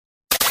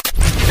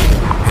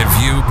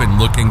you been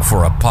looking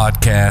for a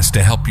podcast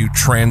to help you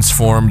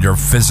transform your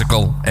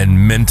physical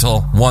and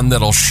mental? One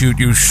that'll shoot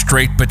you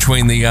straight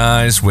between the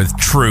eyes with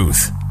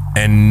truth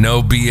and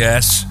no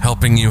BS,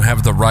 helping you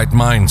have the right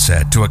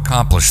mindset to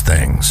accomplish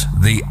things,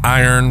 the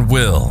iron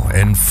will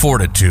and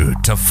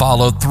fortitude to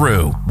follow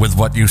through with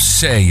what you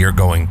say you're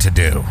going to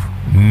do.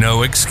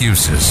 No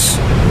excuses.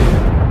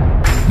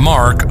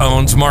 Mark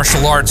owns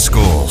martial arts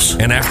schools,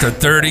 and after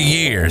 30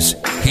 years,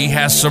 he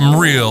has some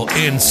real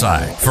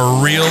insight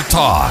for real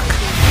talk,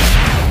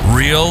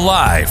 real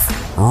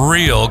life,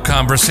 real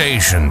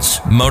conversations,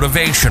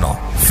 motivational,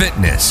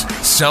 fitness,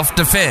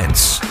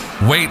 self-defense,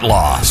 weight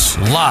loss,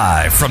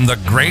 live from the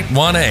Great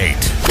 1-8.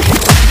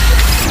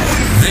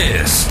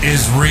 This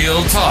is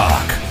Real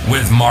Talk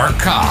with Mark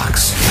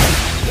Cox.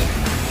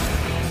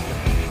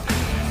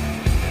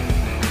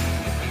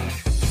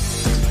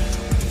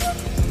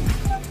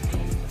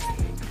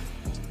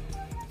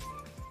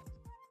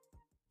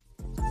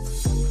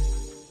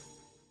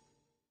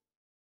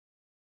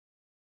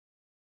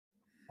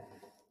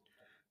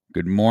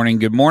 Good morning.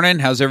 Good morning.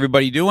 How's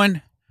everybody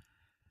doing?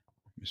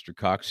 Mr.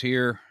 Cox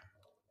here.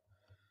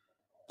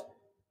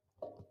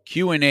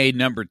 Q&A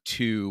number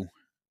 2.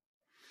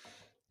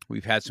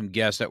 We've had some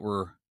guests that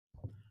were,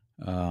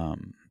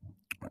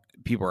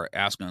 people are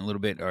asking a little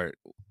bit, or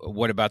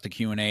what about the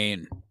Q&A?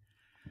 And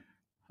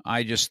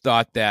I just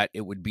thought that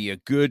it would be a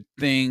good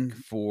thing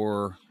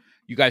for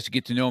you guys to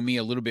get to know me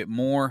a little bit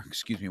more.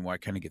 Excuse me while I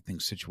kind of get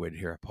things situated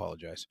here. I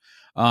apologize.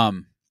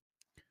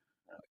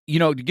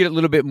 To get a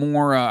little bit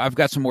more, I've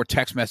got some more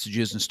text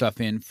messages and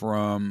stuff in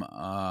from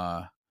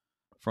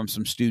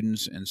some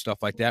students and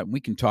stuff like that. And we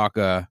can talk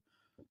on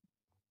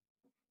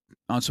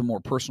some more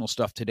personal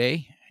stuff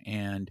today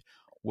and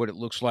what it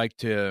looks like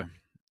to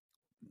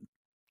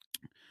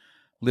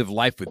live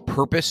life with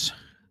purpose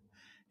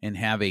and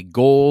have a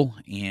goal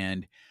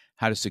and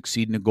how to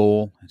succeed in a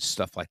goal and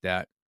stuff like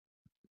that.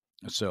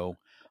 So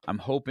I'm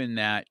hoping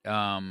that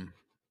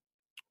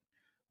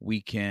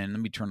we can,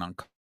 let me turn on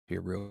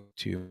here real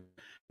too.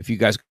 If you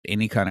guys got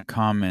any kind of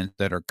comments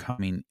that are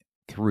coming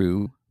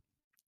through,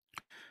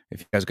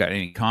 if you guys got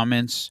any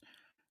comments,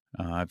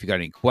 if you got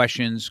any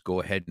questions, go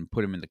ahead and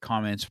put them in the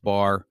comments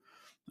bar.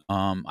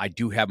 I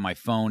do have my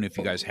phone. If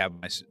you guys have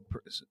my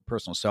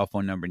personal cell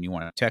phone number and you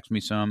want to text me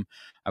some,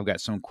 I've got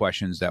some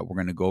questions that we're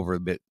going to go over a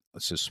bit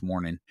this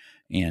morning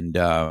and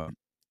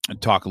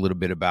talk a little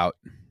bit about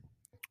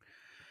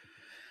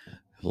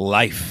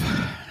life.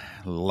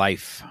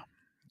 Life.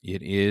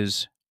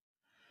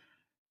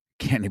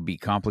 Can it be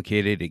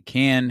complicated? It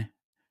can.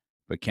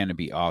 But can it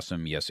be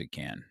awesome? Yes, it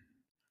can.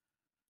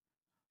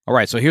 All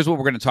right, so here's what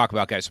we're going to talk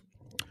about, guys.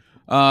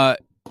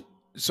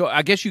 So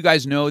I guess you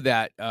guys know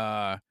that,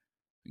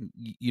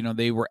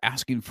 they were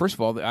asking, first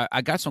of all,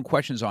 I got some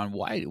questions on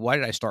why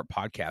did I start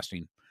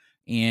podcasting?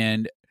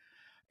 And,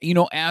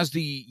 as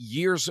the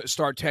years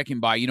start ticking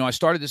by, I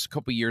started this a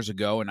couple years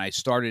ago, and I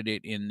started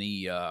it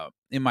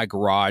in my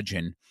garage.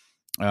 And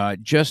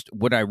just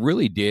what I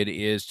really did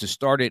is to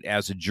start it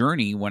as a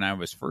journey when I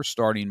was first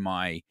starting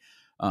my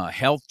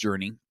health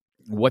journey,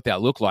 what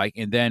that looked like,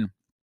 and then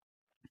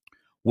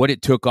what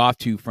it took off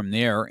to from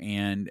there.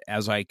 And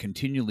as I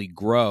continually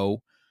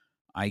grow,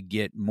 I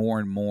get more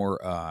and more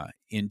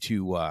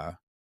into how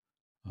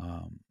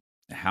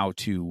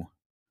to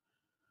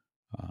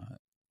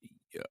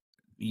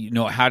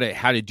how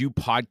to do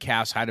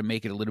podcasts, how to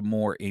make it a little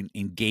more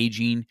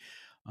engaging,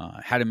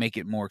 how to make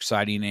it more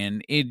exciting.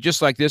 And it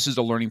just like this is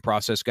a learning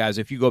process, guys.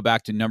 If you go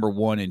back to number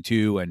 1 and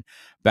 2 and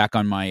back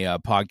on my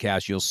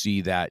podcast, you'll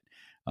see that,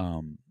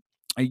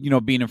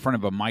 being in front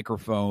of a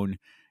microphone,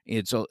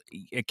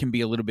 it can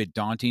be a little bit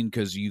daunting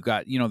because you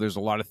got, there's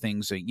a lot of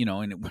things that,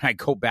 and when I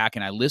go back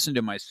and I listen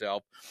to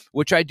myself,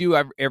 which I do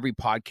every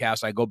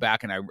podcast, I go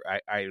back and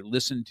I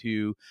listen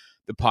to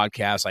the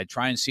podcast. I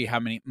try and see how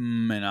many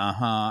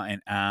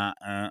and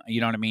and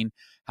you know what I mean?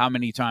 How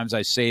many times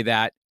I say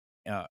that.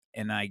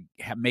 And I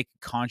make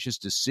a conscious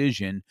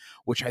decision,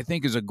 which I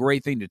think is a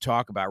great thing to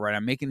talk about, right?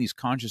 I'm making these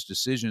conscious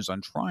decisions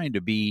on trying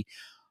to be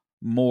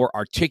more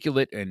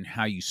articulate in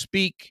how you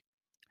speak,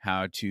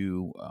 how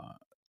to,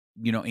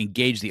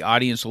 engage the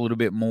audience a little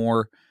bit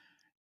more.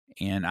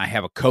 And I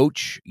have a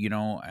coach,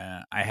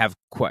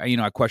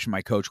 I question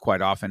my coach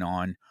quite often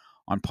on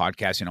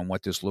podcasting, on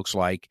what this looks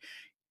like,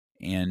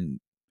 and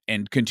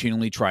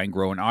continually try and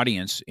grow an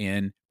audience.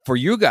 And for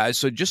you guys,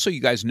 so just so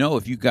you guys know,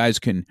 if you guys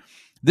can,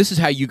 this is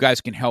how you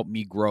guys can help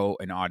me grow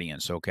an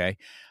audience. Okay.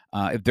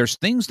 If there's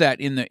things that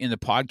in the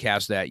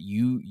podcast that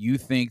you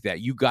think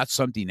that you got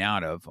something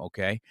out of,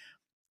 okay,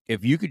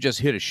 if you could just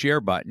hit a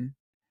share button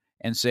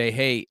and say,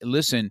 hey,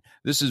 listen,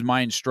 this is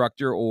my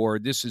instructor, or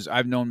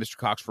I've known Mr.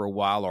 Cox for a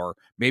while, or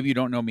maybe you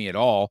don't know me at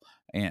all,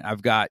 and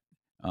I've got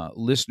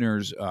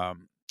listeners.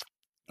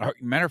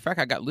 Matter of fact,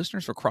 I got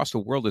listeners across the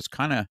world. It's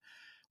kind of,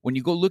 when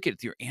you go look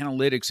at your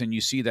analytics and you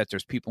see that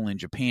there's people in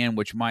Japan,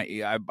 which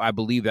I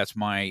believe that's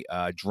my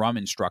drum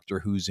instructor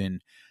who's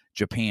in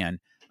Japan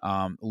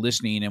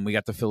listening, and we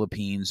got the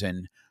Philippines,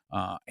 and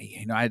I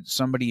had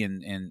somebody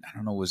in I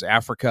don't know, it was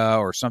Africa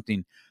or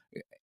something.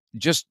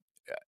 Just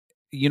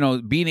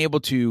being able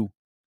to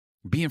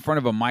be in front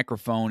of a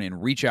microphone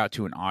and reach out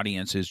to an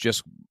audience is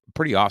just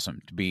pretty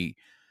awesome.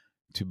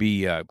 To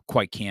be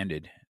quite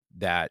candid,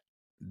 that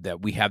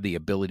we have the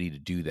ability to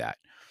do that.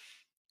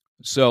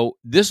 So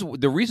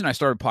the reason I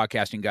started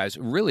podcasting, guys,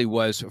 really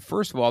was,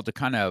 first of all, to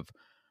kind of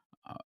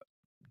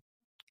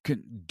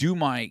do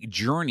my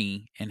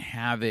journey and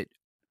have it,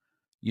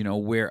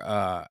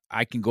 where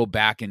I can go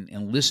back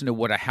and listen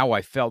to how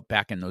I felt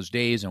back in those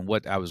days and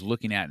what I was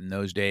looking at in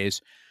those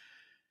days.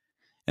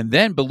 And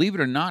then, believe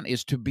it or not,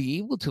 is to be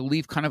able to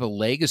leave kind of a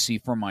legacy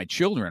for my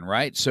children,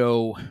 right?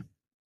 So,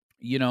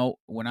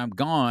 when I'm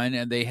gone,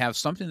 and they have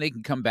something they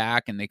can come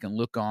back and they can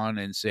look on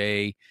and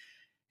say,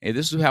 hey,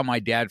 this is how my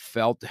dad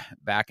felt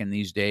back in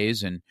these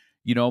days. And,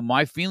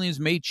 my feelings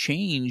may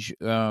change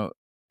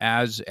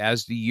as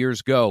the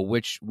years go,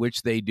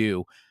 which they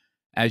do.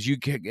 As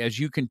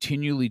you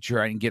continually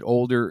try and get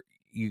older,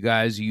 you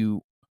guys,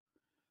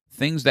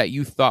 things that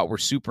you thought were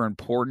super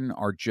important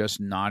are just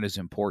not as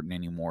important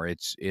anymore.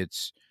 It's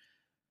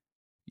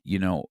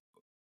the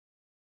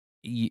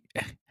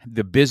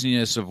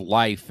busyness of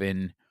life,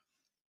 and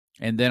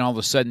then all of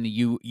a sudden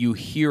you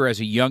hear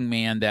as a young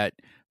man that,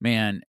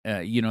 man,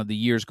 the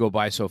years go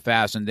by so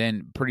fast, and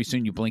then pretty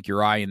soon you blink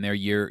your eye and there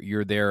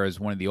you're there as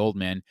one of the old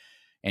men,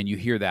 and you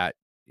hear that,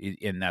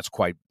 and that's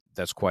quite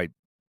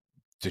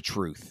the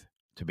truth,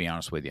 to be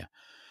honest with you.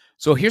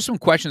 So here's some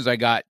questions I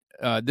got.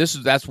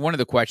 That's one of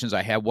the questions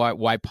I had.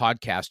 Why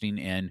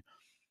podcasting?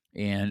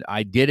 And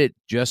I did it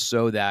just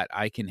so that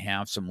I can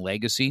have some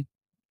legacy.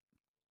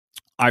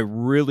 I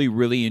really,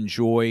 really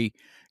enjoy,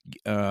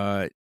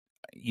 the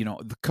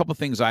couple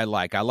things I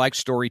like. I like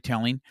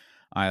storytelling.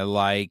 I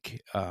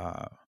like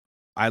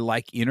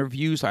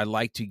interviews. I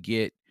like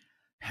to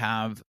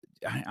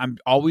I'm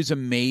always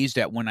amazed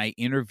at when I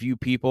interview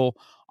people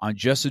on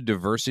just the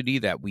diversity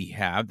that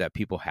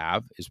people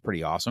have is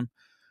pretty awesome.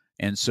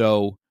 And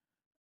so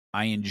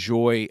I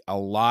enjoy a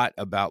lot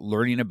about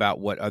learning about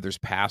what others'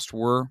 past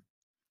were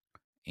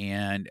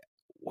and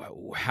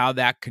how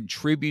that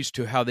contributes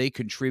to how they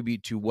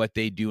contribute to what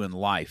they do in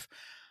life.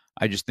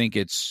 I just think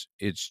it's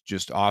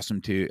just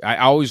awesome I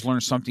always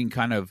learn something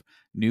kind of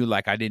new,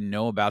 like I didn't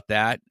know about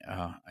that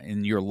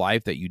in your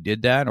life, that you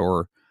did that,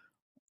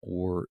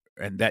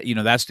 and that,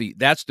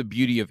 that's the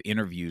beauty of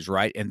interviews,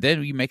 right? And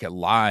then you make it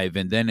live,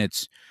 and then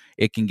it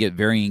can get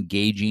very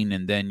engaging,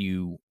 and then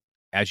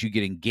as you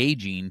get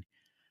engaging,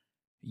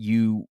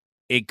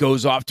 it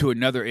goes off to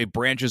it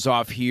branches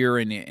off here,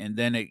 and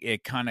then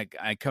it kind of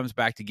comes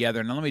back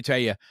together. And let me tell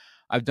you,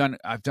 I've done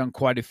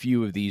quite a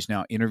few of these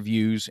now,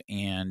 interviews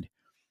and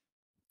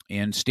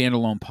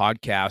standalone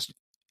podcast.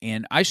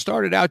 And I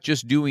started out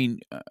just doing,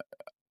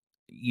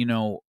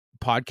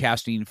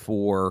 podcasting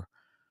for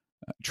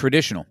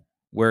traditional,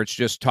 where it's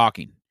just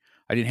talking.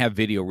 I didn't have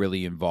video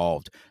really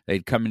involved.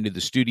 They'd come into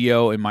the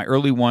studio. In my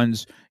early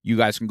ones, you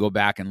guys can go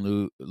back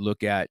and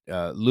look at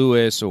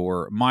Lewis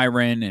or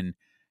Myron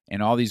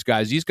and all these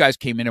guys. These guys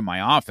came into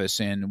my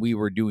office, and we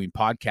were doing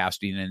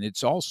podcasting, and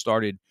it's all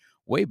started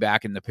way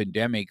back in the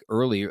pandemic, a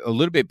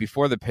little bit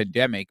before the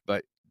pandemic,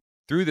 but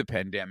through the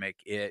pandemic,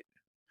 it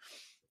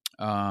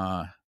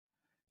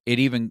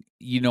even,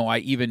 I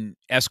even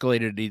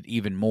escalated it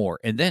even more.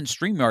 And then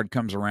StreamYard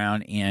comes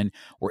around, and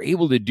we're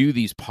able to do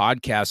these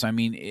podcasts. I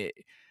mean,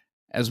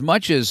 as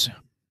much as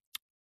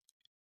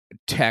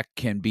tech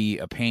can be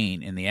a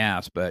pain in the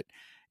ass, but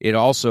it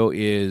also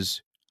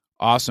is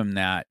awesome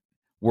that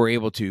we're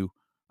able to.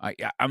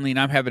 I mean,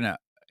 I'm having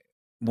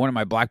one of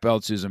my black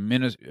belts is a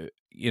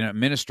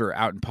minister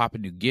out in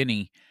Papua New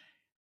Guinea,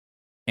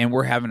 and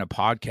we're having a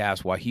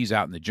podcast while he's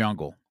out in the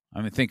jungle.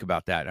 I mean, think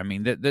about that. I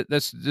mean,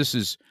 this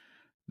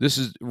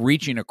is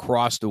reaching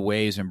across the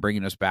ways and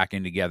bringing us back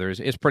in together.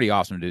 It's pretty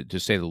awesome, to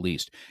say the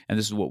least. And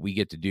this is what we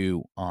get to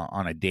do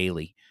on a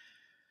daily.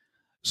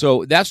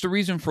 So that's the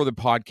reason for the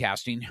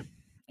podcasting.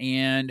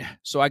 And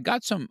so I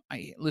got some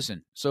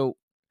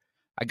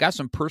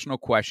personal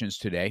questions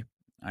today.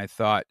 I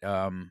thought,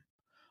 I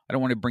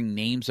don't want to bring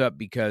names up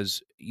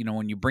because,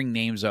 when you bring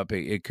names up,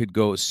 it could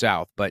go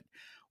south. But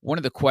one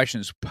of the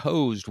questions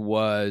posed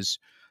was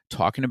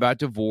talking about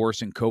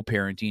divorce and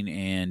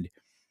co-parenting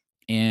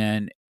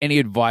and any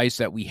advice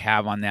that we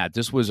have on that.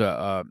 This was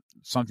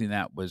something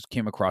that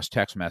came across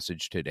text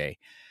message today.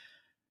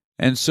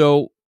 And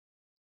so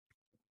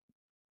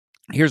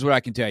here's what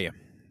I can tell you,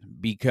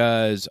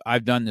 because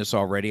I've done this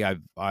already.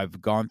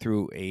 I've gone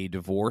through a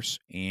divorce,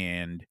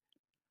 and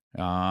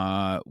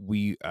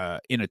we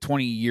in a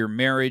 20-year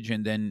marriage,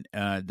 and then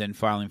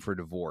filing for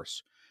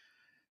divorce.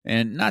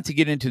 And not to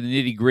get into the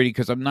nitty-gritty,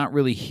 because I'm not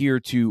really here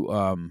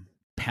to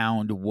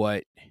pound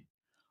what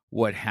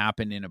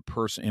happened in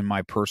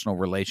my personal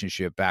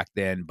relationship back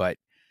then, but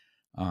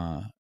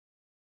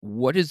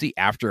what is the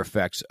after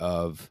effects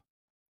of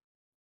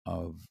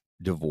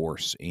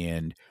divorce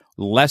and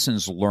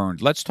lessons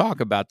learned. Let's talk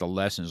about the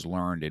lessons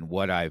learned and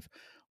what I've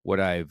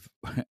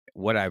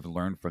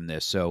learned from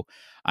this. So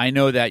I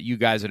know that you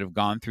guys that have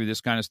gone through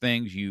this kind of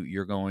things,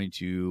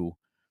 you'll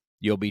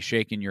be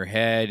shaking your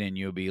head and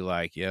you'll be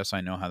like, yes,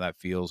 I know how that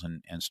feels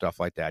and stuff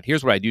like that.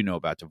 Here's what I do know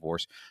about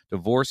divorce.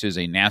 Divorce is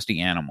a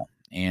nasty animal.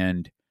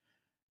 And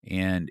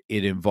and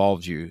it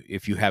involves you.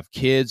 If you have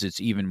kids,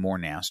 it's even more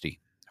nasty,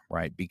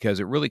 right? Because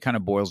it really kind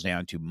of boils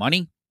down to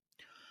money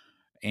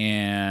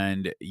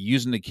and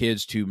using the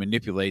kids to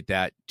manipulate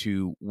that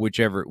to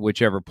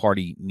whichever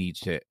party needs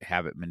to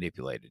have it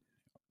manipulated.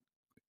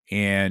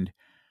 And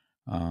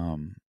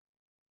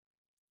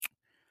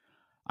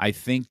I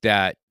think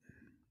that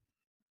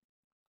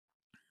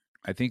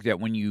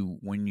when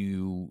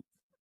you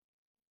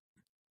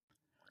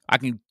I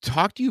can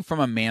talk to you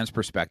from a man's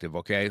perspective,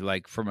 okay?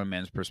 Like from a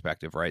man's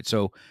perspective, right?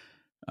 So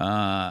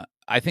I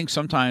think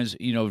sometimes,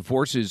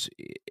 divorce is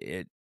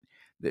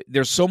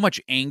there's so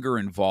much anger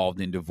involved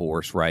in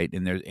divorce, right?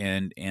 And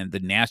the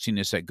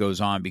nastiness that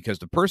goes on because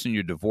the person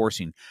you're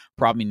divorcing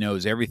probably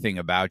knows everything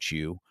about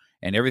you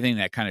and everything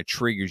that kind of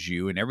triggers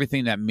you and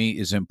everything that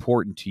is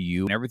important to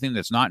you and everything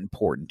that's not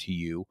important to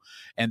you.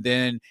 And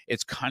then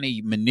it's kind of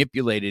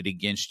manipulated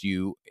against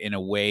you in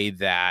a way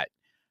that,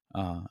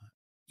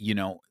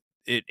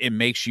 it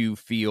makes you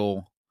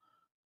feel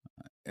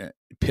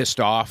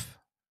pissed off,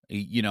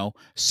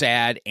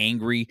 sad,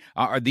 angry.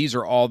 These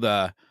are all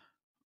the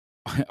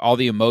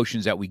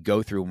emotions that we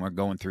go through when we're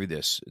going through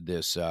this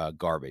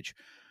garbage.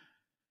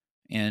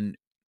 And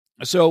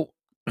so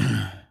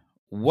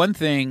one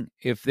thing,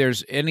 if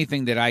there's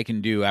anything that I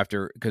can do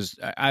after, because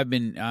I've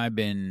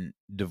been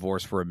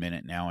divorced for a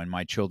minute now, and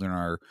my children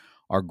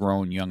are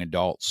grown young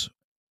adults,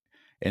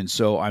 and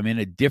so I'm in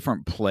a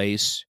different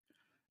place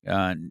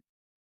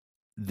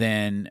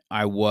than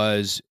I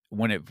was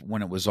when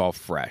it was all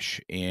fresh,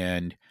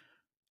 and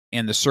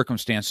the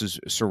circumstances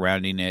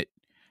surrounding it,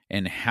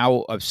 and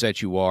how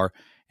upset you are.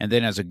 And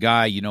then as a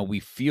guy,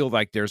 we feel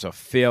like there's a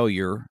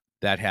failure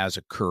that has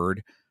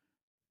occurred.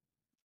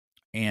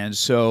 And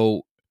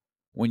so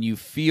when you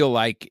feel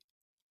like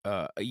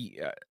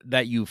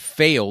that you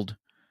failed,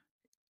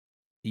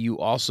 you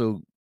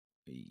also,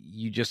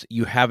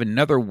 you have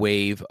another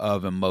wave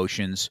of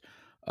emotions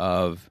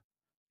of,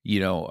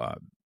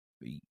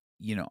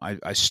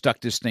 I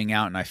stuck this thing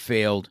out and I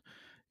failed.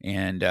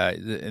 And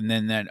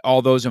then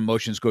all those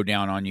emotions go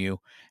down on you.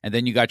 And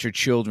then you got your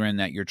children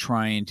that you're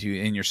trying to,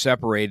 and you're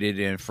separated.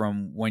 And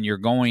from when you're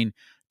going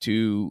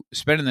to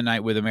spending the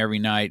night with them every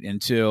night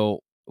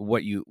until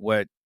what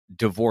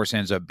divorce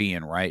ends up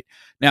being, right?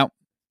 Now,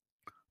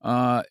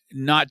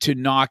 not to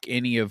knock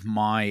any of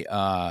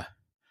my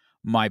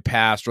my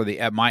past or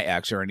my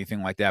ex or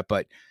anything like that,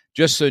 but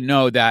just to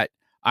know that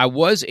I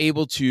was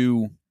able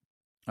to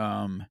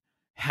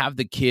have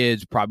the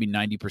kids probably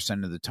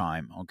 90% of the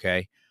time.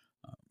 Okay.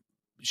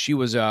 She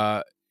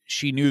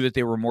knew that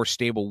they were more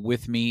stable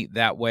with me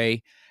that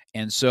way.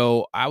 And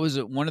so I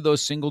was one of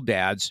those single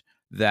dads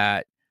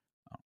that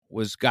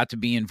got to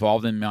be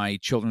involved in my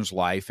children's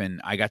life.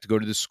 And I got to go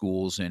to the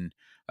schools and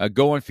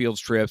go on field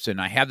trips. And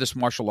I had this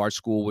martial arts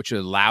school, which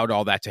allowed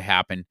all that to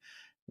happen,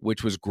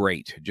 which was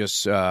great.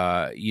 Just,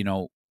 I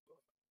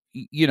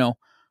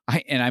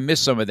miss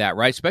some of that,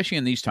 right? Especially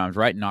in these times,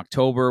 right? In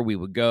October, we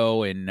would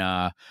go and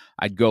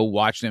I'd go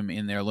watch them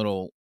in their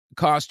little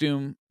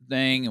costume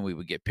thing, and we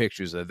would get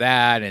pictures of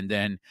that. And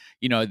then,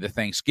 the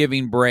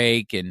Thanksgiving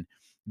break, and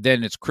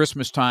then it's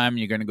Christmas time, and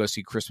you're going to go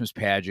see Christmas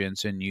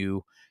pageants, and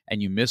you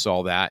miss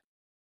all that.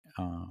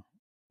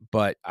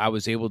 But I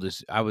was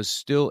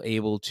still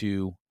able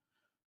to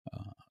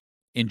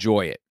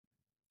enjoy it.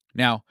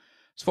 Now,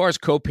 as far as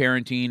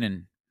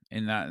co-parenting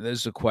and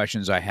those are the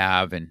questions I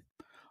have, and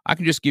I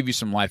can just give you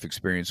some life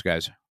experience,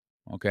 guys.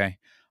 Okay.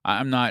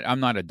 I'm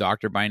not a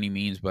doctor by any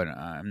means, but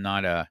I'm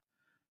not a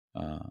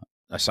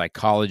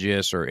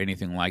psychologist or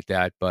anything like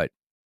that, but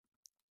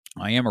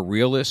I am a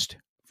realist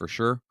for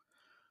sure.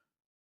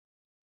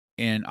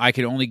 And I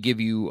can only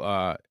give you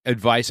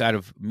advice out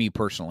of me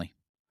personally.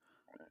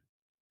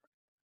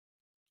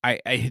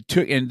 I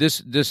took, and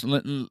this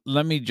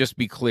let me just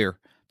be clear.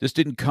 This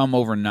didn't come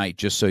overnight,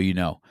 just so you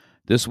know.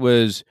 This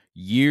was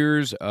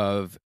years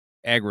of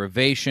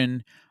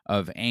aggravation,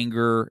 of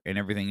anger, and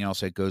everything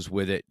else that goes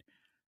with it.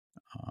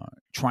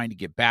 Trying to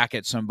get back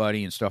at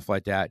somebody and stuff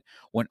like that.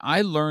 When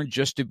I learned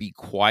just to be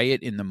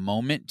quiet in the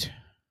moment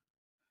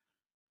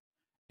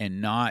and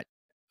not,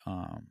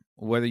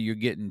 whether you're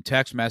getting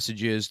text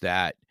messages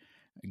that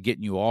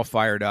getting you all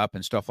fired up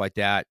and stuff like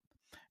that,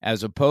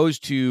 as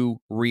opposed to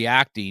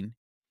reacting,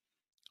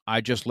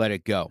 I just let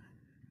it go.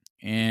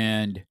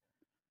 And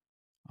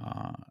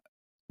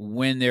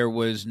when there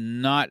was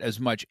not as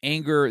much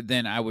anger,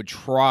 then I would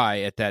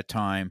try at that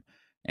time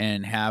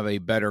and have a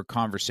better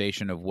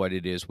conversation of what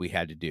it is we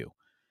had to do.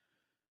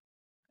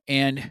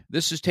 And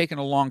this has taken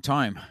a long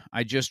time.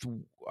 I just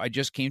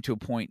came to a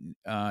point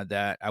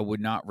that I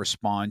would not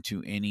respond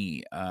to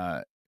any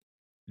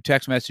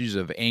text messages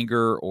of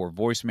anger or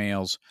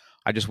voicemails.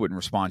 I just wouldn't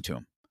respond to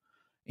them.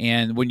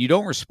 And when you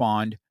don't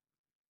respond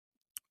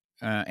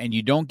and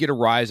you don't get a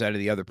rise out of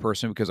the other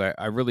person, because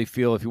I really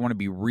feel, if you want to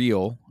be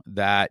real,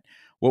 that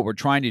what we're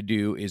trying to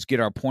do is get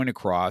our point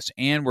across,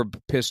 and we're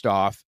pissed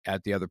off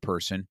at the other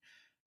person.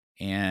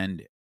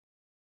 And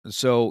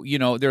so,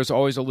 there's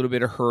always a little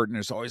bit of hurt, and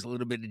there's always a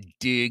little bit of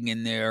dig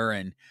in there.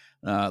 And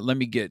let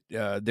me get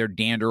their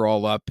dander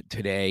all up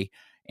today.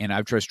 And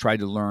I've just tried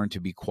to learn to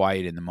be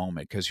quiet in the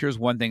moment. Because here's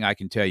one thing I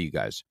can tell you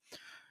guys.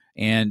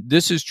 And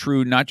this is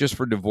true not just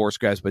for divorce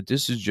guys, but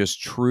this is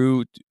just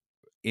true,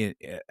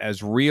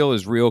 as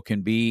real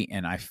can be.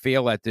 And I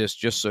fail at this,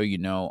 just so you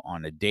know,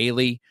 on a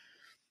daily.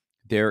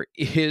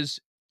 There's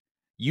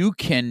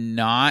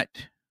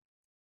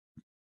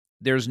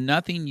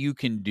nothing you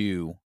can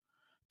do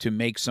to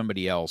make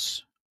somebody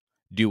else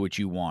do what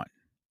you want.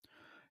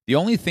 The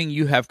only thing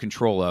you have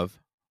control of,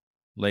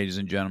 ladies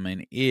and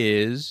gentlemen,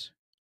 is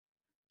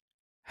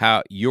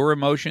how your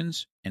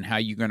emotions and how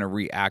you're going to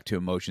react to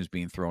emotions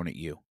being thrown at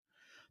you.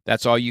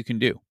 That's all you can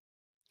do.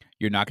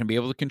 You're not going to be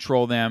able to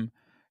control them.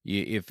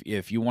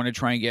 If you want to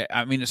try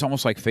and it's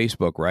almost like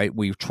Facebook, right?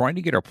 We're trying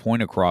to get our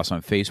point across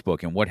on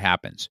Facebook, and what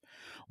happens?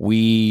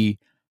 We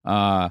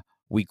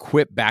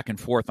quip back and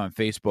forth on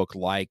Facebook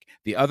like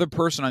the other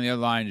person on the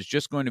other line is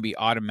just going to be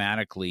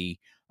automatically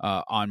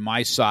on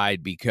my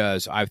side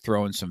because I've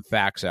thrown some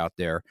facts out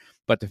there.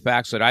 But the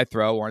facts that I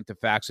throw aren't the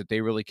facts that they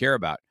really care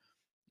about.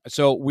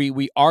 So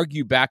we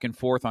argue back and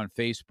forth on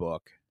Facebook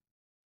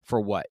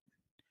for what?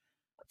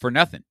 For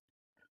nothing.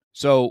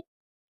 So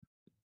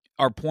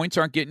our points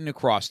aren't getting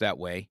across that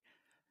way.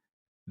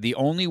 The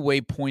only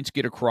way points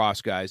get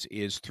across, guys,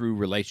 is through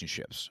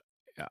relationships,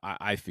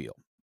 I feel,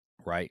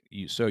 right?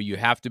 So you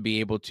have to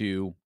be able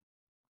to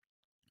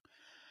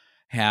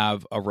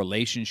have a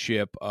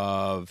relationship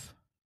of,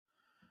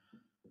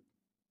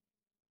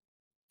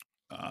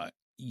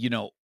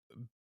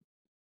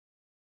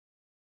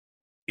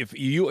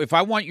 if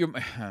I want your,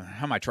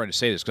 how am I trying to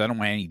say this? Because I don't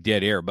want any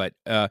dead air, but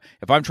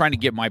if I'm trying to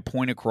get my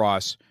point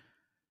across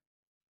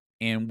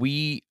and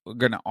we are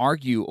going to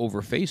argue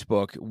over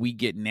Facebook, we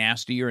get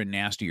nastier and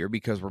nastier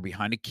because we're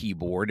behind a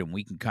keyboard and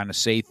we can kind of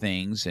say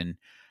things and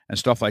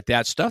stuff like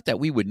that, stuff that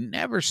we would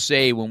never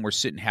say when we're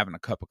sitting having a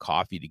cup of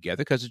coffee together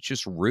because it's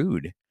just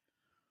rude,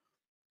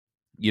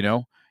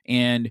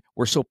 and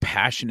we're so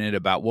passionate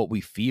about what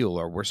we feel,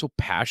 or we're so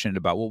passionate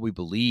about what we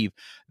believe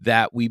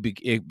that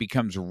it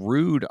becomes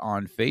rude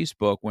on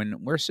Facebook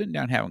when we're sitting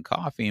down having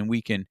coffee,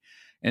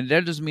 and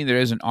that doesn't mean there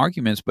isn't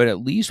arguments, but at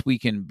least we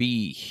can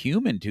be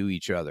human to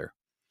each other.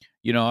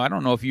 I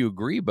don't know if you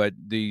agree, but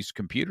these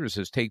computers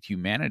has taken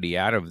humanity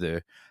out of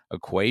the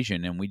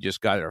equation, and we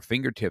just got our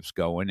fingertips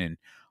going, and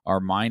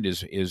our mind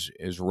is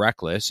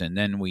reckless. And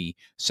then we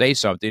say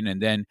something, and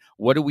then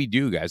what do we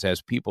do, guys,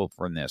 as people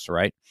from this,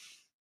 right?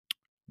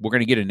 We're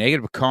going to get a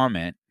negative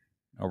comment,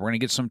 or we're going to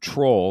get some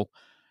troll,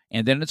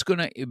 and then it's going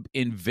to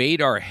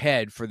invade our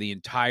head for the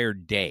entire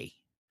day,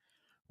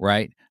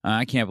 right?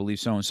 I can't believe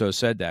so-and-so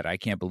said that. I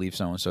can't believe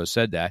so-and-so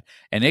said that.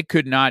 And it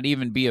could not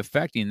even be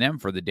affecting them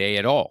for the day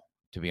at all,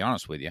 to be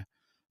honest with you.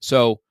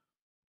 So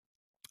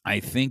I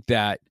think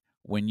that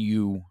when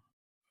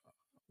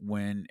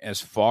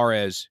as far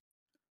as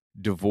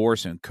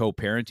divorce and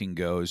co-parenting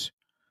goes,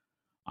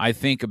 I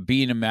think of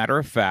being a matter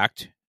of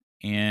fact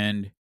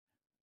and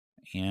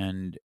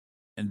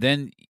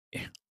then,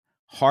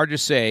 hard to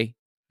say,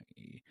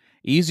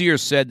 easier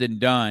said than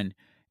done,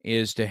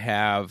 is to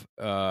have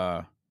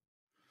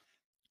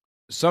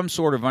some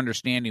sort of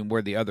understanding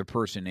where the other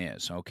person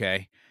is,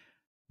 okay?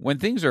 When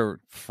things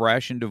are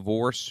fresh in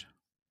divorce,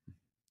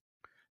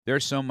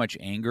 there's so much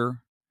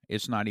anger,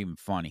 it's not even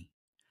funny.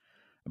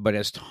 But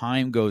as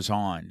time goes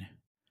on,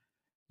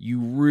 you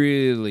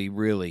really,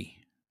 really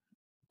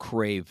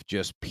crave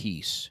just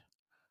peace.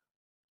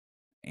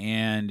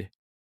 And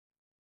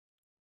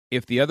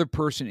if the other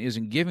person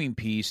isn't giving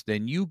peace,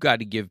 then you got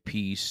to give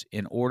peace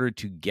in order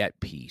to get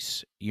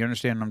peace. You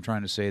understand what I'm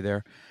trying to say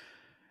there?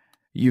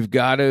 You've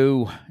got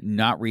to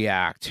not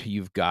react.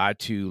 You've got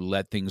to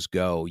let things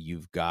go.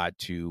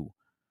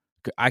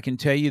 I can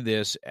tell you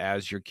this,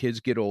 as your kids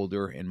get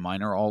older, and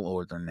mine are all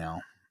older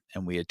now,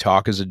 and we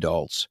talk as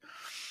adults,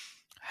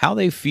 how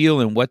they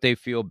feel and what they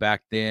feel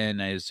back then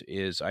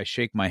is I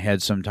shake my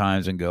head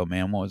sometimes and go,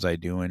 man, what was I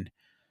doing?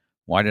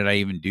 Why did I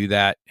even do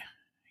that?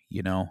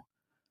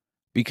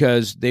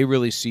 Because they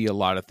really see a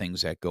lot of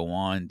things that go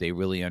on. They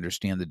really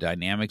understand the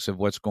dynamics of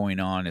what's going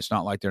on. It's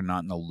not like they're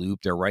not in the loop.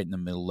 They're right in the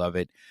middle of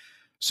it.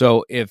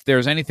 So if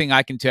there's anything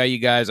I can tell you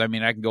guys, I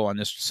can go on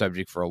this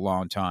subject for a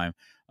long time.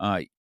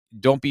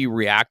 Don't be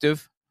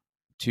reactive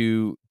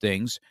to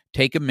things.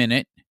 Take a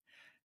minute.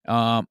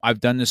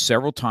 I've done this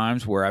several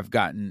times where I've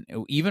gotten,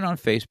 even on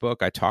Facebook,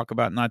 I talk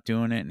about not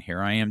doing it, and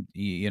here I am.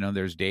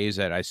 There's days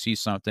that I see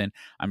something,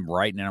 I'm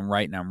writing, I'm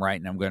going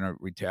to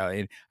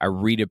retaliate. I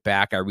read it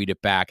back,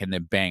 and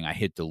then bang, I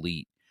hit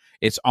delete.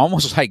 It's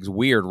almost like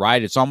weird,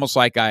 right? It's almost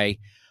like I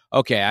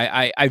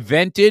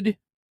vented,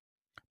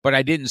 but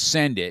I didn't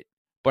send it,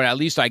 but at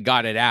least I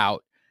got it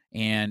out,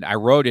 and I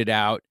wrote it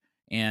out,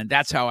 and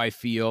that's how I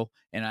feel.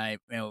 And I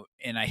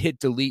hit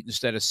delete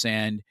instead of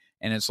send.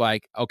 And it's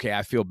like, okay,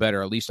 I feel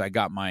better. At least I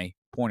got my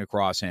point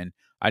across, and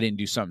I didn't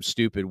do something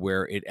stupid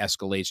where it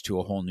escalates to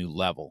a whole new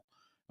level,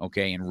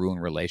 okay, and ruin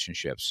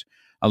relationships.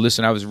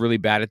 Listen, I was really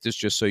bad at this,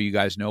 just so you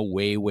guys know,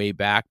 way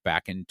back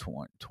in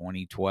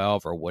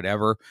 2012 or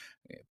whatever,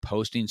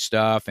 posting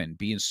stuff and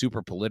being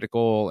super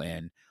political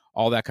and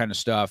all that kind of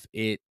stuff.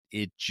 It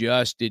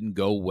just didn't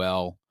go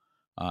well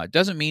It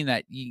doesn't mean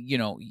that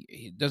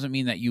it doesn't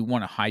mean that you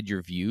want to hide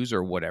your views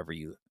or whatever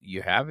you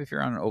have. If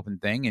you're on an open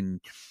thing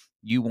and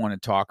you want to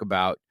talk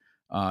about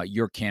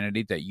your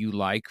candidate that you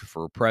like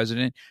for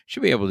president, you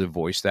should be able to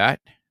voice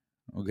that.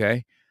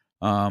 Okay.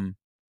 But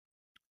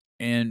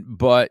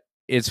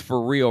it's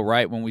for real,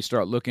 right? When we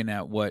start looking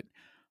at what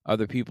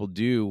other people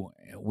do,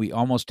 we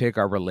almost take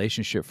our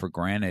relationship for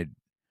granted,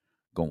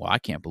 going, well, I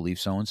can't believe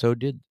so-and-so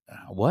did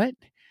what?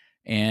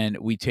 And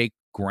we take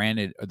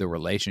granted the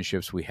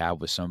relationships we have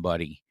with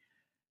somebody.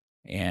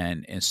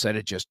 And instead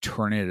of just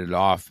turning it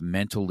off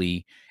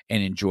mentally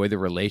and enjoy the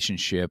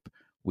relationship,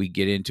 we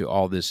get into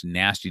all this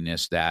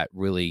nastiness that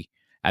really,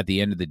 at the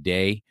end of the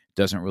day,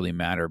 doesn't really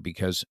matter,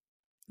 because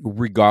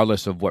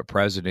regardless of what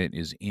president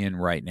is in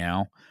right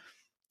now,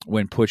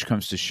 when push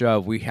comes to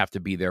shove, we have to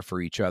be there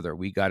for each other.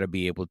 We got to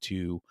be able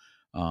to,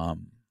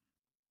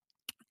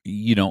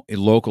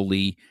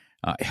 locally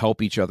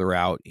help each other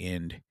out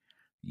and,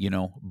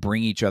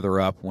 bring each other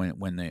up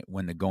when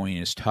the going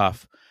is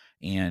tough.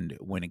 And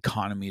when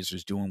economies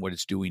is doing what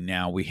it's doing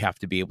now, we have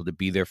to be able to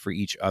be there for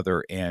each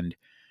other and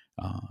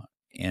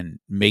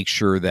make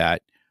sure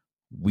that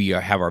we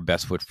have our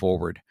best foot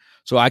forward.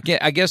 So I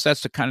guess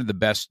that's the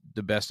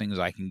best things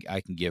I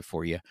can give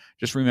for you.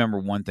 Just remember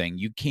one thing: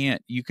 you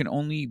can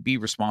only be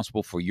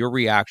responsible for your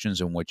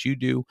reactions and what you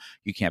do.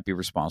 You can't be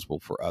responsible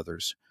for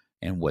others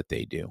and what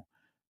they do.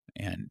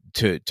 And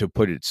to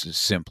put it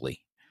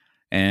simply,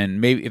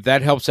 and maybe if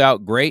that helps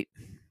out, great.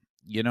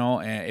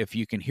 If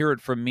you can hear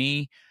it from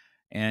me.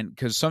 And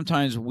because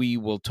sometimes we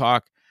will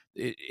talk,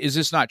 is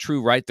this not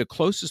true, right? The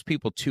closest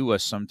people to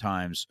us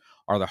sometimes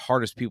are the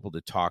hardest people to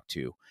talk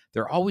to.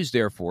 They're always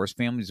there for us.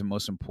 Family is the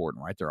most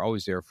important, right? They're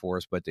always there for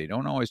us, but they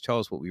don't always tell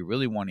us what we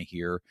really want to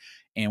hear.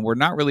 And we're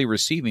not really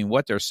receiving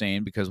what they're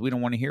saying because we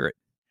don't want to hear it.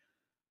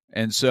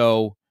 And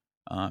so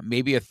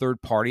maybe a third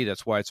party,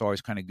 that's why it's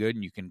always kind of good.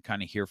 And you can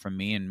kind of hear from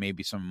me and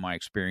maybe some of my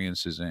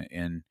experiences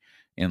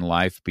in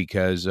life,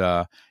 because,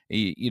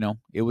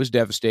 it was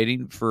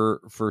devastating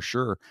for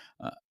sure.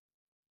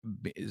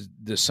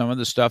 Some of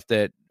the stuff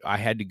that I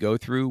had to go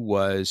through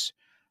was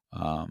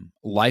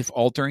life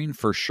altering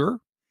for sure,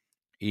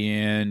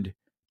 and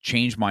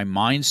changed my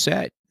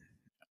mindset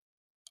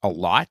a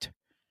lot.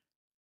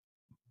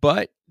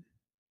 But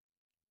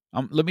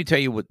let me tell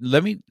you what.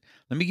 Let me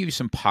give you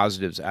some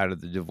positives out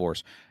of the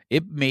divorce.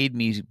 It made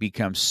me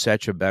become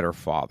such a better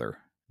father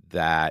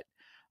that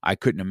I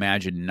couldn't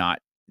imagine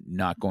not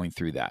going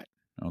through that.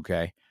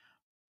 Okay,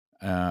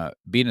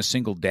 being a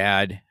single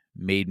dad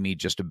made me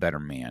just a better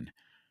man.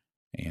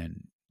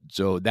 And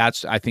so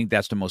I think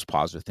that's the most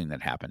positive thing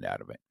that happened out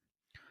of it.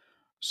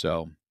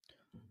 So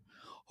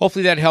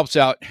hopefully that helps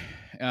out.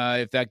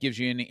 If that gives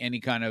you any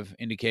kind of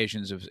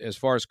indications as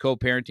far as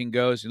co-parenting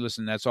goes,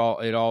 listen, that's all.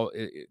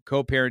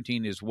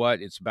 Co-parenting is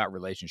what it's about: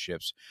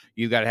 relationships.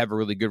 You got to have a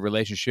really good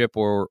relationship,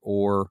 or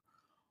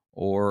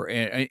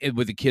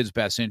with the kid's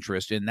best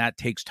interest, and that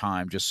takes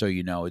time. Just so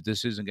you know,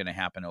 this isn't going to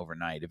happen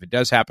overnight. If it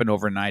does happen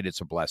overnight,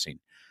 it's a blessing.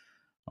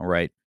 All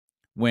right.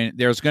 When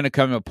there's going to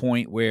come a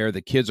point where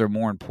the kids are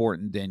more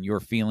important than your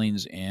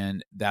feelings,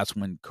 and that's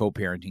when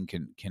co-parenting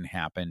can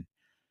happen.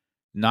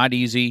 Not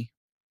easy.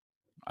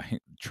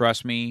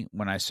 Trust me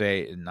when I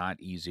say not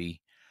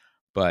easy,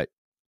 but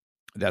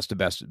that's the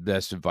best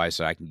advice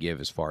that I can give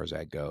as far as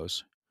that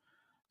goes.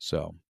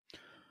 So,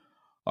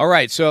 all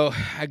right. So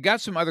I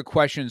got some other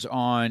questions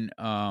on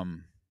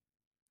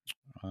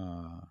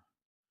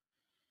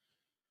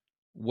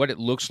what it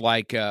looks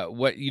like.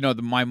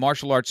 My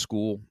martial arts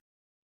school.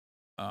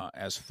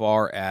 As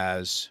far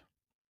as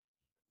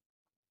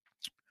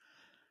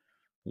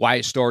why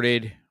it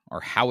started or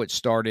how it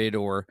started,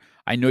 or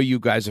I know you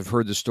guys have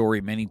heard the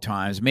story many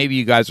times. Maybe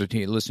you guys are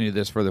listening to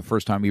this for the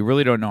first time. You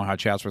really don't know how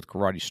Chatsworth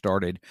Karate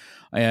started.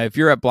 If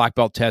you're at black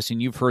belt testing,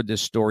 you've heard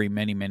this story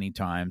many, many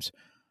times.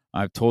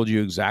 I've told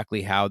you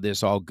exactly how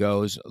this all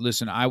goes.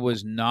 Listen, I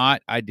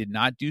did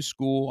not do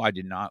school. I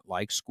did not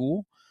like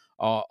school.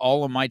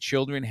 All of my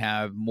children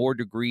have more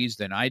degrees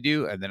than I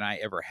do and than I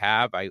ever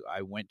have.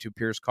 I went to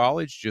Pierce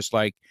College just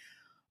like,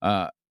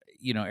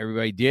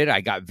 everybody did. I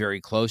got very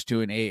close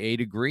to an AA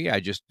degree.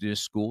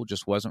 This school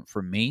just wasn't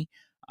for me.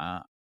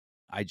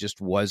 I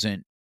just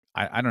wasn't,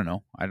 I don't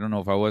know. I don't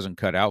know if I wasn't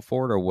cut out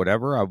for it or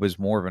whatever. I was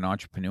more of an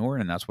entrepreneur,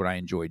 and that's what I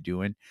enjoyed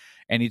doing.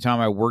 Anytime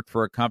I worked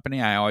for a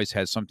company, I always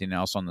had something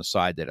else on the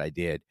side that I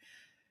did.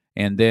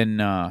 And then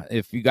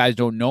if you guys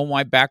don't know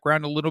my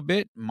background a little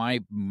bit, my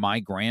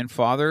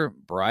grandfather,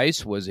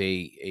 Bryce, was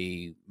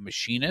a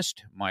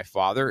machinist. My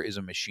father is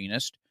a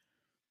machinist.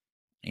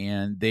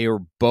 And they are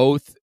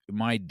both,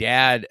 my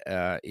dad's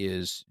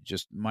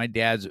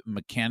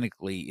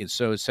mechanically,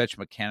 such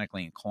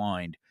mechanically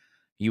inclined.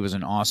 He was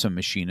an awesome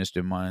machinist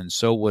of mine, and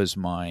so was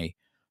my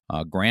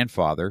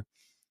grandfather.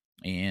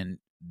 And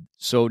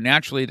so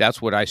naturally,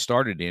 that's what I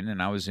started in.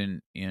 And I was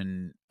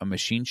in a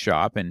machine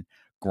shop and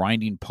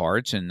grinding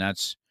parts, and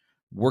that's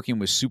working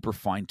with super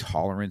fine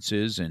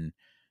tolerances and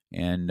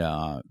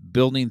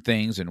building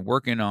things and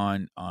working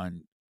on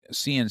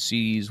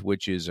CNCs,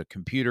 which is a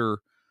computer,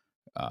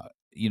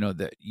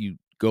 that you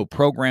go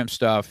program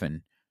stuff,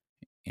 and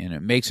and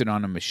it makes it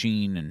on a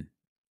machine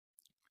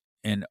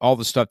and all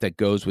the stuff that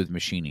goes with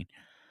machining.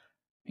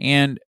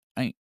 And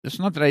it's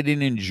not that I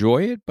didn't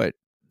enjoy it, but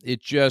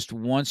it just,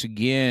 once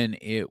again,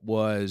 it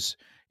was,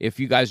 if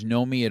you guys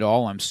know me at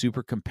all, I'm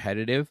super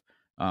competitive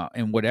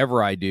in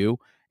whatever I do.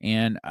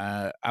 And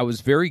I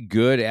was very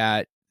good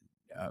at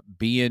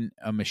being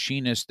a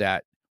machinist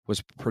that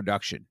was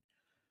production.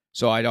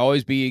 So I'd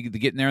always be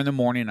getting there in the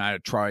morning.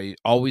 I'd try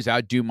always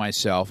outdo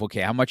myself. Okay,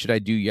 how much did I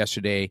do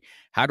yesterday?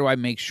 How do I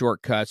make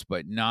shortcuts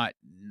but not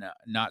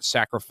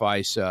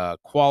sacrifice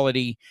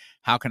quality?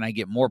 How can I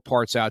get more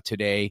parts out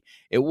today?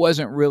 It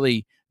wasn't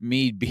really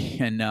me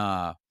being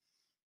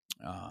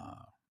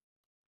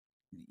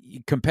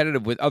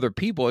competitive with other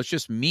people. It's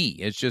just me.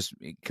 It's just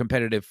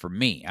competitive for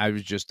me.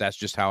 That's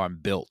just how I'm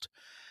built.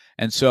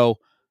 And so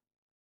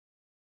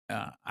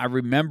I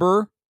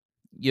remember,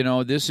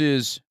 this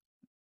is,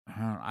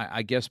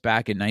 I guess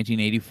back in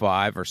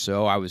 1985 or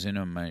so, I was in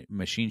a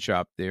machine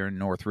shop there in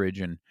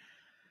Northridge, and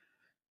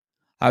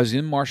I was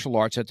in martial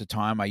arts at the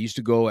time. I used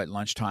to go at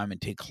lunchtime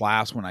and take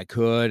class when I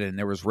could, and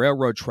there was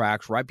railroad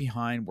tracks right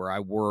behind where I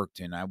worked,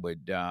 and I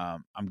would,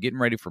 I'm getting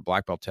ready for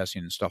black belt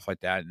testing and stuff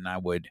like that, and I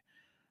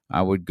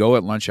would go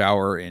at lunch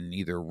hour and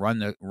either run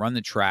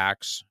the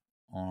tracks.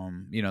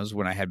 This is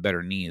when I had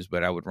better knees,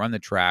 but I would run the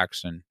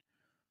tracks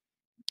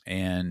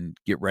and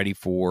get ready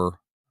for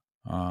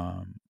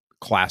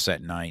class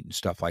at night and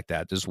stuff like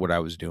that. This is what I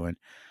was doing.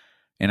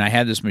 And I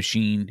had this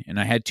machine, and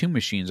I had two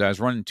machines. I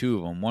was running two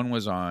of them. One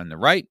was on the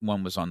right,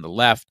 one was on the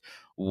left.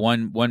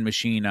 One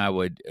machine I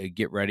would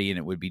get ready, and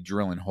it would be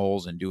drilling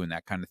holes and doing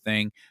that kind of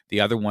thing.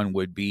 The other one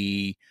would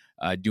be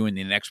doing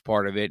the next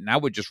part of it, and I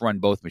would just run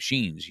both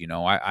machines.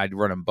 I'd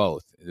run them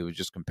both. It was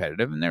just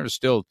competitive, and there was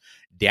still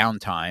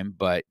downtime,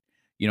 but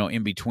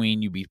in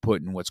between, you'd be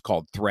putting what's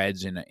called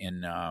threads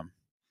in a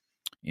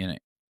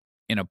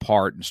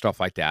part and stuff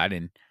like that,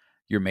 and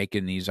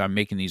I'm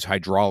making these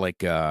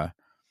hydraulic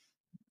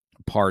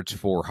parts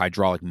for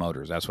hydraulic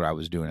motors. That's what I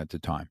was doing at the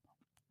time.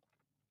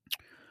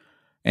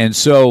 And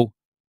so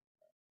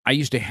I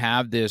used to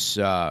have this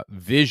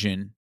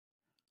vision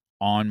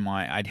on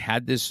I'd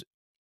had this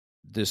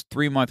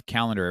 3-month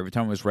calendar every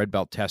time I was red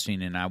belt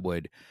testing, and I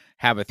would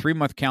have a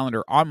 3-month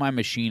calendar on my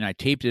machine. I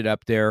taped it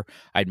up there.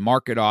 I'd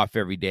mark it off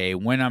every day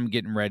when I'm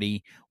getting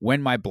ready,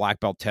 when my black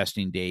belt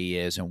testing day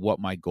is, and what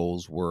my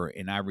goals were.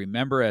 And I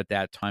remember at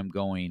that time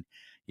going,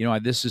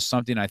 this is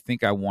something I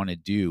think I want to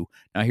do.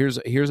 Now,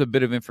 here's a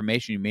bit of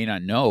information you may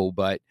not know,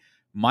 but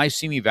my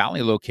Simi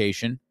Valley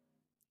location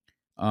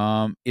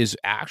is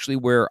actually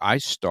where I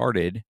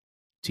started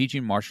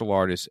teaching martial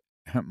arts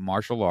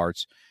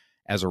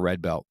as a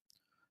red belt.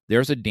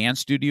 There's a dance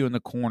studio in the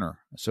corner.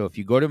 So if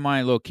you go to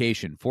my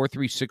location,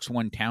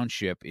 4361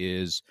 Township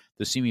is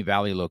the Simi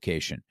Valley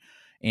location.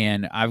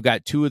 And I've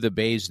got 2 of the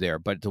bays there,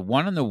 but the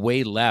one on the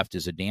way left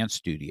is a dance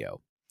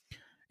studio.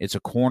 It's a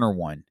corner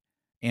one.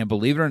 And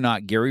believe it or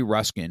not, Gary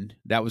Ruskin,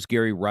 that was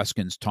Gary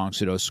Ruskin's Tong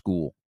Soo Do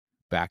school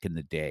back in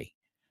the day.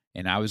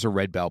 And I was a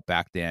red belt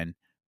back then.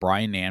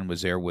 Brian Nan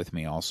was there with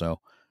me also.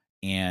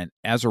 And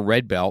as a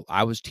red belt,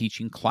 I was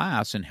teaching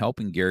class and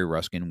helping Gary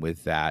Ruskin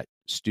with that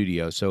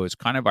studio. So it's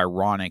kind of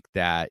ironic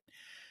that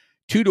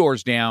 2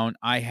 doors down,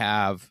 I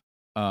have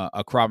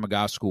a Krav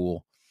Maga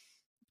school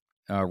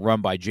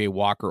run by Jay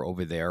Walker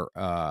over there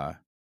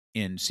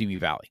in Simi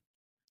Valley.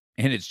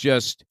 And it's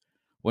just,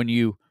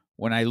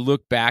 when I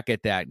look back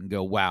at that and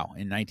go, wow,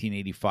 in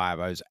 1985,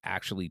 I was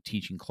actually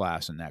teaching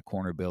class in that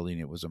corner building.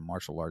 It was a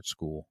martial arts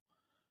school.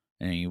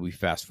 And we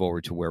fast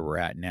forward to where we're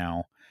at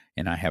now,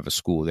 and I have a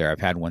school there. I've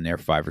had one there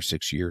 5 or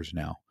 6 years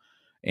now.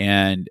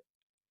 And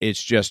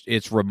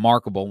it's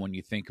remarkable when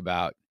you think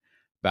about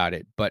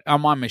it. But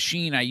on my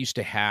machine, I used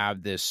to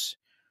have this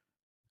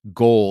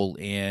goal.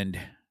 And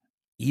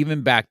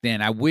even back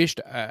then, I wished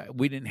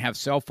we didn't have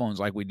cell phones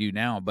like we do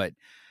now, but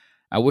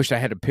I wish I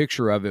had a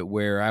picture of it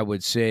where I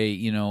would say,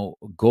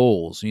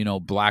 goals,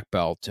 black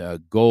belt,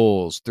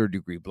 goals, 3rd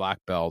degree black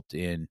belt,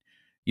 and,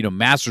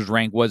 master's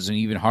rank wasn't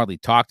even hardly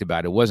talked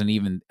about. It wasn't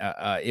even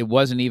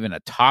a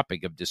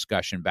topic of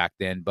discussion back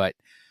then, but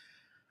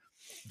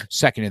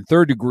 2nd and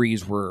 3rd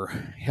degrees were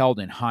held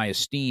in high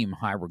esteem,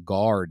 high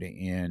regard.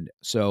 And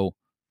so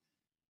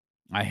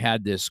I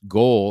had this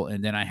goal,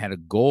 and then I had a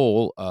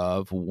goal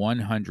of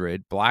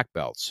 100 black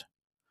belts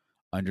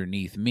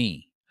underneath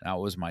me. That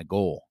was my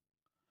goal.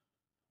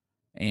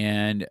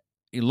 And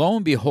lo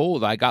and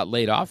behold, I got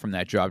laid off from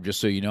that job, just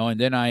so you know, and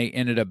then I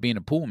ended up being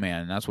a pool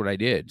man, and that's what I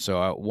did.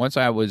 So once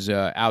I was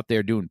out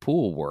there doing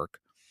pool work,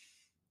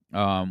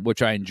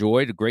 which I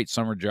enjoyed, a great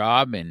summer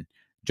job, and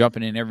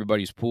jumping in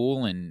everybody's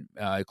pool and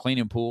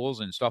cleaning pools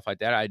and stuff like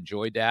that. I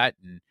enjoyed that.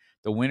 And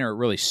the winter, it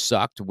really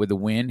sucked with the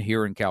wind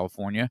here in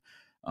California.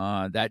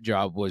 That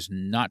job was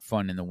not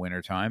fun in the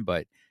wintertime,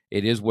 but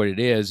it is what it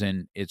is,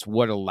 and it's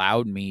what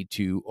allowed me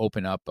to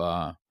open up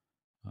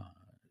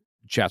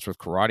Chatsworth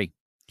Karate.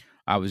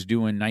 I was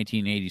doing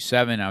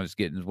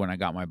 1987. When I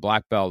got my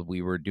black belt,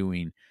 we were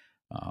doing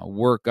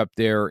work up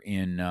there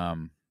in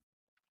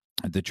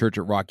the church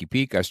at Rocky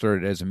Peak. I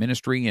started as a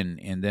ministry,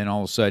 and then all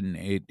of a sudden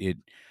it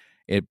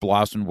it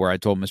blossomed where I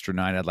told Mr.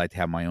 Knight I'd like to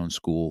have my own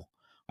school.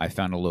 I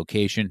found a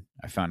location.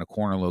 I found a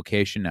corner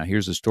location. Now,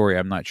 here's the story.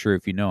 I'm not sure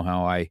if you know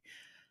how I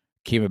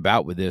came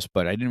about with this,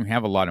 but I didn't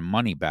have a lot of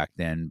money back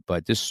then.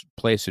 But this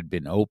place had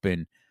been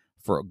open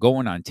for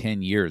going on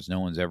 10 years. No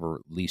one's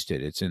ever leased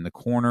it. It's in the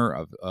corner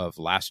of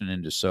Lassen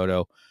and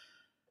DeSoto,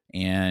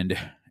 and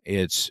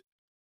it's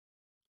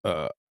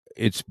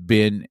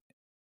been.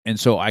 And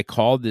so I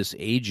called this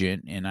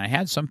agent, and I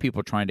had some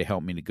people trying to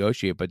help me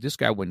negotiate, but this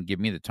guy wouldn't give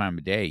me the time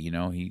of day.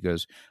 He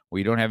goes, well,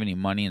 you don't have any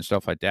money and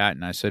stuff like that.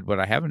 And I said, but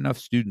I have enough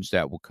students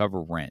that will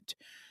cover rent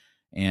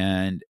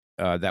and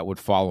that would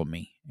follow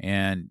me.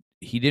 And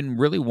he didn't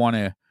really want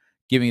to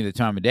give me the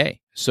time of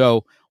day.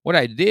 So what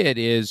I did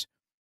is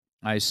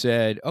I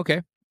said,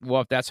 okay,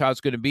 well, if that's how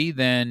it's going to be,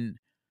 then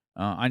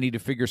I need to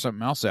figure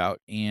something else out.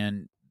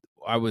 And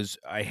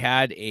I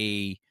had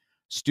a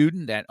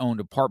student that owned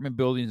apartment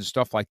buildings and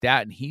stuff like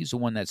that, and he's the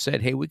one that said,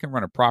 hey, we can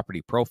run a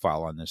property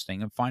profile on this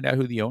thing and find out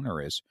who the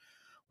owner is,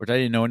 which I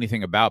didn't know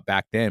anything about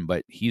back then,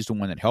 but he's the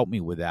one that helped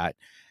me with that.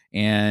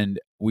 And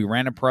we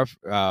ran a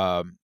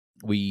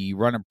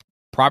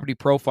property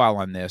profile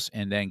on this,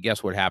 and then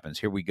guess what happens?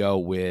 Here we go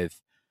with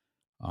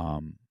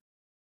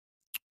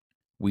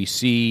we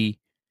see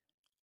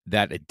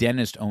that a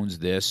dentist owns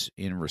this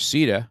in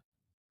Reseda,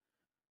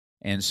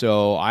 and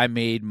so I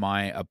made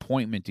my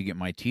appointment to get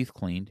my teeth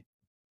cleaned.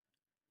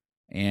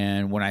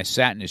 And when I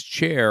sat in his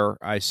chair,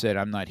 I said,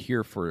 I'm not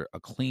here for a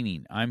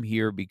cleaning. I'm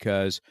here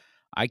because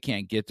I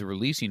can't get the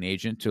releasing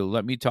agent to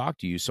let me talk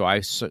to you. So I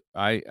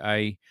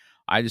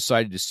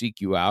decided to seek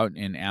you out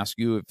and ask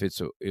you if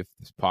it's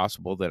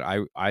possible that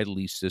I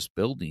lease this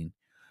building,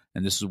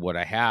 and this is what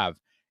I have.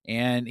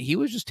 And he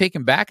was just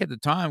taken back at the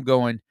time,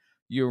 going,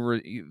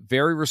 you're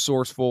very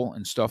resourceful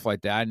and stuff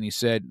like that. And he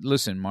said,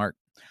 listen, Mark,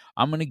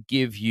 I'm going to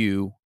give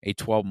you a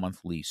 12-month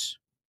lease,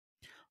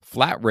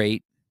 flat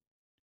rate.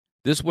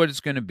 This is what it's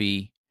going to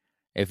be.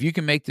 If you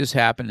can make this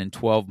happen in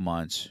 12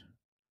 months,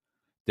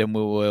 then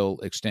we will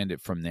extend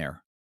it from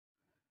there.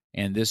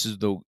 And this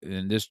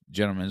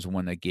gentleman's the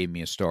one that gave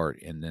me a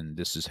start. And then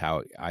this is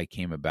how I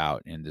came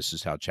about. And this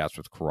is how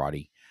Chatsworth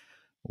Karate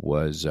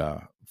was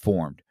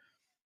formed.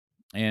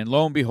 And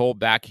lo and behold,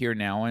 back here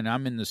now, and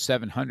I'm in the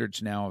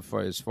 700s now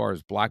as far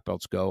as black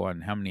belts go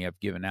on how many I've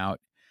given out.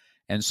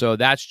 And so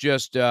that's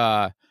just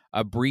a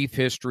brief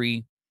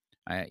history.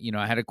 I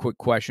had a quick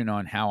question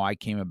on how I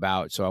came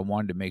about, so I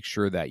wanted to make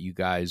sure that you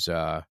guys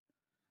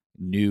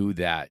knew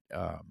that,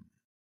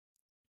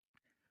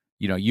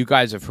 you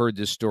guys have heard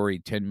this story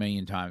 10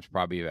 million times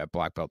probably at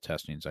black belt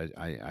testings.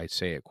 I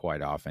say it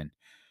quite often.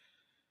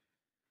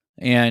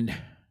 And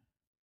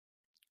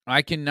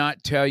I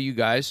cannot tell you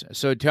guys.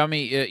 So tell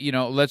me,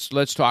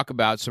 let's talk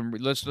about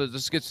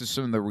let's get to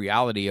some of the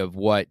reality of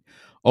what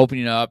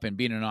opening up and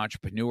being an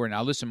entrepreneur.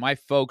 Now, listen, my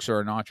folks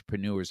are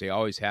entrepreneurs. They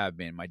always have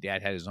been. My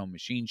dad had his own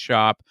machine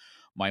shop.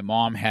 My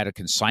mom had a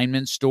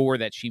consignment store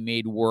that she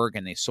made work,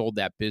 and they sold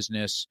that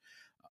business.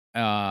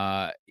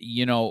 My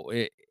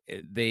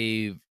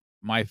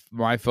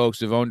folks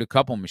have owned a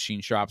couple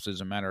machine shops,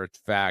 as a matter of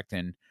fact,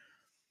 and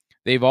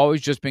they've always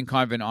just been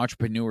kind of an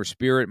entrepreneur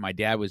spirit. My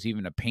dad was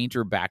even a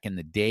painter back in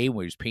the day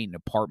when he was painting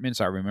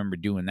apartments. I remember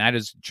doing that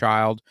as a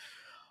child.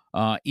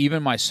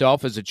 Even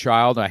myself as a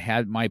child,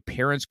 my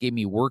parents gave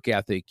me work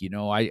ethic.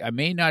 I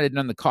may not have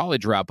done the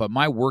college route, but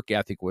my work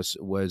ethic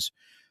was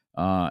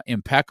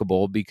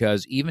impeccable,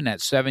 because even at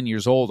 7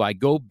 years old, I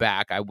go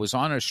back. I was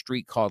on a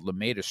street called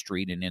Lameda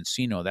Street in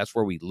Encino. That's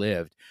where we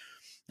lived.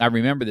 I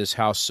remember this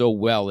house so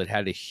well. It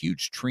had a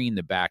huge tree in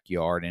the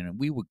backyard, and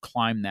we would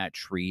climb that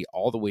tree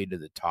all the way to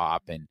the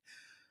top.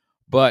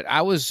 But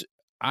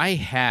I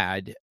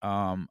had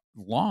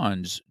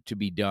lawns to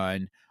be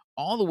done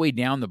all the way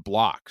down the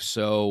block.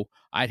 So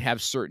I'd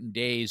have certain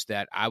days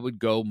that I would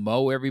go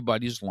mow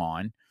everybody's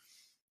lawn.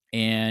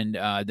 And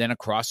then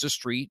across the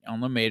street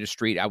on Lameda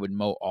Street, I would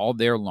mow all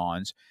their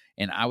lawns.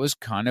 And I was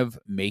kind of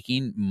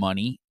making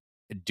money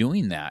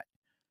doing that.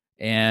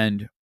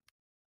 And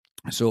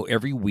so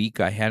every week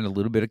I had a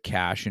little bit of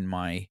cash in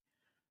my,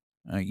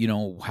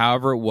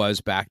 however it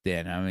was back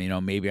then. I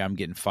mean, maybe I'm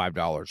getting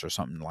 $5 or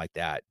something like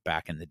that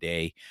back in the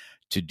day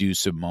to do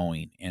some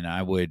mowing. And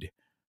I would,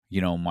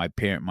 my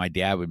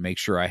dad would make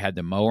sure I had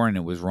the mower and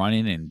it was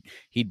running, and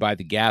he'd buy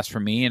the gas for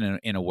me. And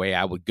in a way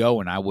I would go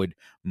and I would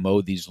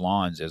mow these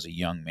lawns as a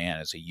young man,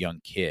 as a young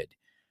kid.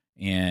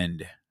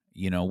 And,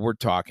 we're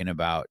talking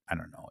about,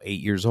 8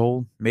 years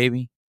old,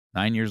 maybe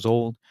 9 years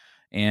old.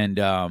 And,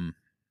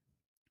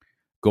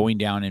 going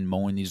down and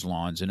mowing these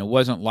lawns. And it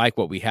wasn't like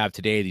what we have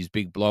today, these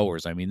big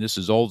blowers. I mean, this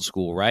is old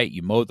school, right?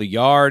 You mow the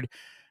yard,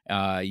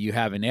 you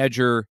have an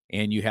edger,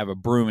 and you have a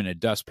broom and a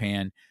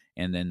dustpan,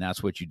 and then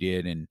that's what you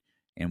did.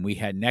 And we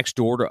had next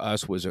door to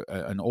us was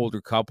an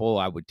older couple.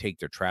 I would take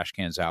their trash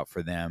cans out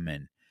for them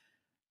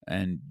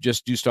and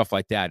just do stuff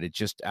like that.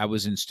 I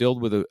was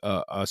instilled with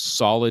a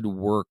solid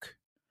work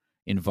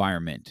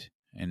environment.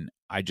 And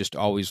I just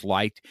always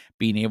liked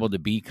being able to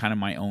be kind of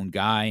my own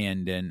guy.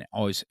 And then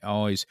always,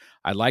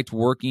 I liked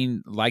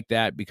working like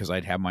that because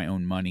I'd have my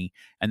own money.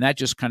 And that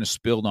just kind of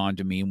spilled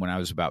onto me when I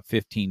was about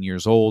 15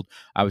 years old.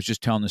 I was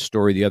just telling the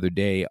story the other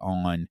day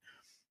on,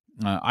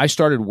 I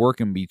started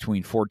working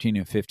between 14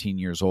 and 15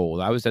 years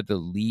old. I was at the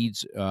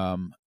Leeds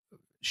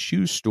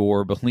shoe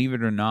store, believe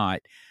it or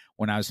not,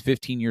 when I was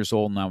 15 years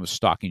old, and I was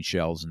stocking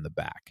shelves in the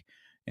back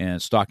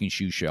and stocking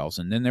shoe shelves.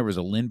 And then there was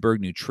a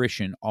Lindbergh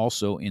Nutrition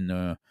also in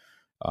the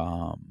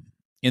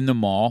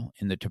mall,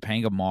 in the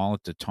Topanga Mall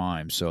at the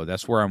time. So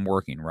that's where I'm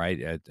working,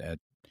 right at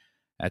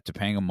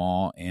Topanga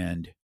Mall,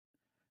 and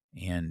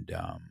in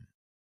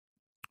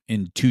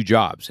 2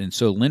 jobs. And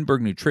so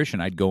Lindbergh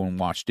Nutrition, I'd go and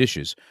wash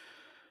dishes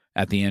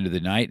at the end of the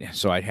night.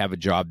 So I'd have a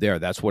job there.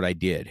 That's what I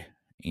did.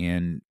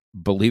 And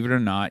believe it or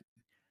not,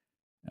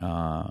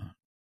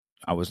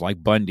 I was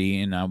like Bundy,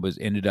 and I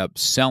ended up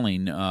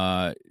selling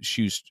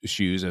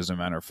shoes, as a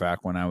matter of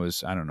fact, when I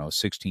was,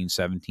 16,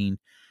 17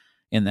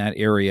 in that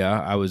area.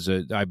 I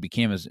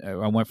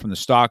went from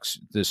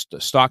the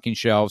stocking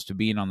shelves to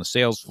being on the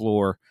sales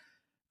floor,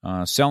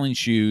 selling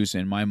shoes,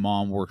 and my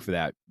mom worked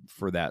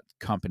for that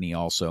company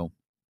also.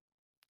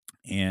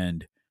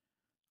 And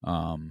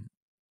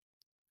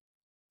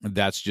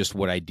that's just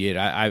what I did.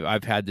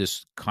 I've had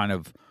this kind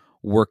of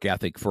work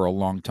ethic for a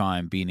long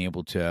time, being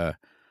able to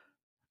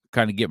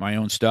kind of get my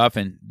own stuff.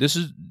 And this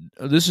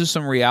is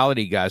some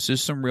reality, guys. This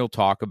is some real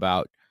talk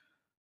about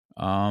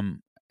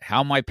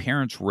how my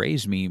parents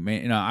raised me.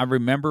 I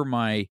remember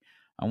I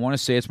want to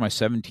say it's my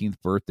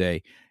 17th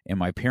birthday, and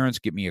my parents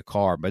get me a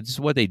car, but this is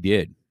what they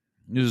did.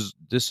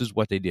 This is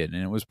what they did,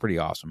 and it was pretty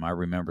awesome. I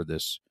remember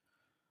this.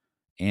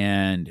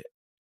 And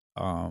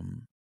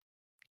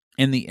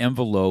in the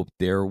envelope,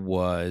 there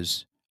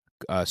was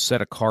a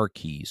set of car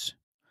keys.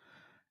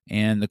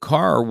 And the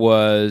car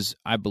was,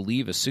 I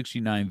believe, a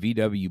 69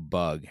 VW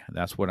Bug.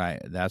 That's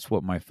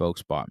what my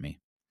folks bought me.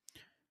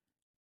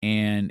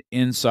 And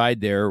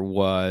inside there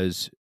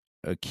was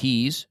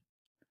keys.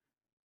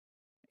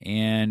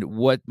 And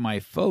what my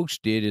folks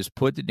did is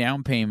put the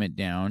down payment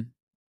down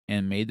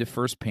and made the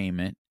first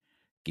payment,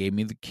 gave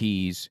me the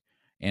keys,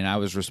 and I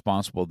was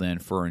responsible then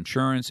for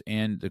insurance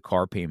and the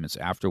car payments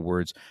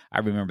afterwards. I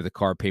remember the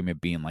car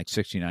payment being like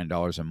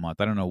 $69 a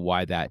month. I don't know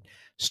why that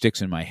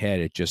sticks in my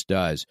head. It just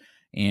does.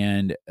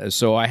 And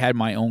so I had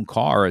my own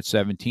car at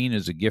 17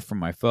 as a gift from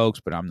my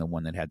folks, but I'm the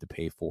one that had to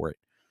pay for it.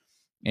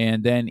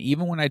 And then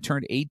even when I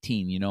turned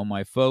 18,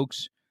 my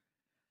folks,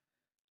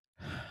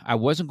 I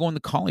wasn't going the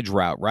college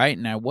route, right?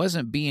 And I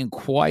wasn't being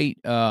quite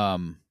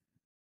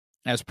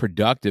as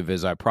productive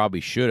as I probably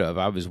should have.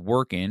 I was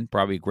working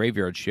probably a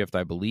graveyard shift,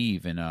 I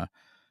believe, in a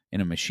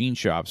machine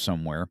shop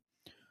somewhere.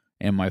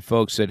 And my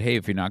folks said, hey,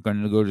 if you're not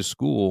going to go to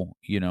school,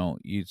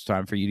 it's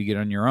time for you to get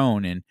on your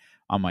own. And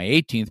on my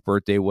 18th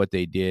birthday, what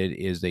they did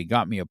is they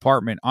got me an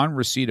apartment on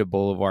Reseda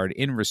Boulevard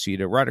in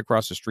Reseda, right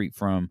across the street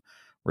from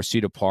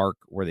Reseda Park,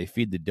 where they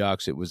feed the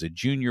ducks. It was a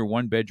junior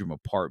 1-bedroom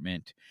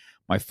apartment.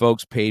 My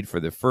folks paid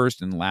for the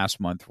first and last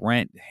month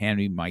rent,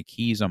 handed me my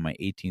keys on my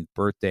 18th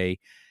birthday,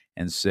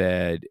 and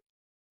said,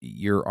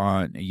 you're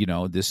on,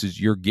 this is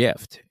your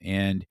gift.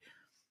 And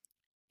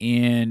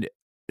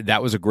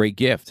that was a great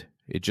gift.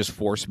 It just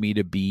forced me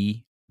to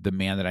be the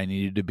man that I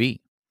needed to be.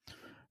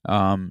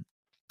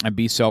 And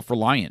be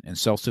self-reliant and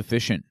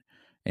self-sufficient,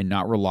 and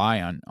not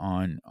rely on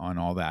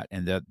all that.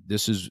 And that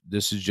this is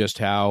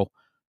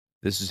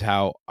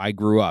how I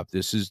grew up.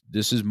 This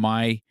is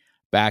my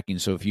backing.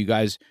 So if you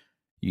guys,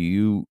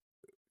 when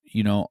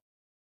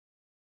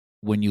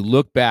you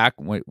look back,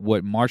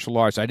 what martial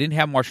arts, I didn't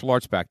have martial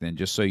arts back then,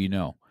 just so you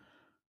know.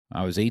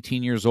 I was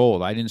 18 years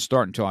old. I didn't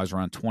start until I was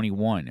around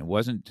 21. It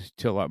wasn't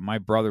until my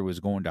brother was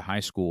going to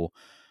high school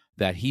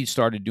that he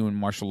started doing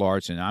martial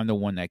arts, and I'm the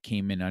one that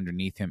came in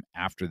underneath him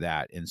after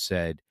that and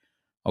said,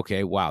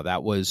 okay, wow,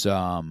 that was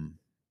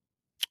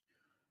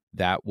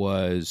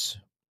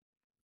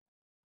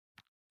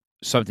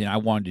something I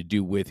wanted to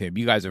do with him.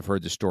 You guys have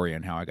heard the story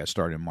on how I got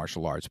started in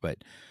martial arts,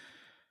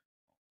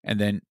 and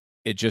then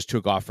it just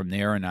took off from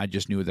there, and I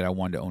just knew that I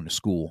wanted to own a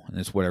school, and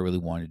that's what I really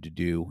wanted to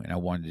do, and I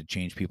wanted to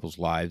change people's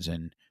lives,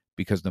 and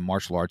because the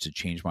martial arts had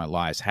changed my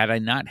lives. Had I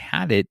not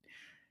had it,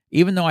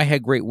 even though I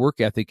had great work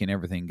ethic and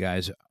everything,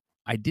 guys,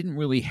 I didn't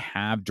really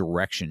have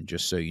direction,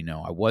 just so you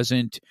know. I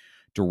wasn't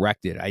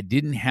directed. I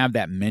didn't have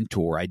that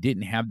mentor. I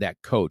didn't have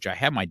that coach. I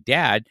had my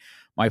dad.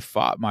 My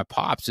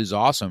pops is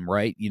awesome,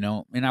 right?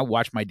 And I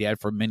watched my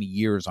dad for many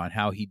years on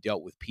how he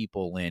dealt with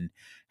people and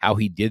how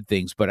he did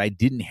things, but I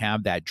didn't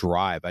have that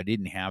drive. I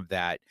didn't have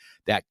that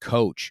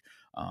coach.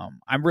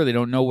 I really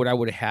don't know what I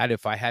would have had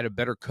if I had a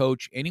better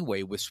coach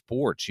anyway with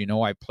sports.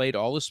 I played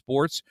all the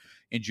sports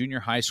in junior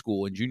high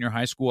school. In junior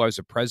high school, I was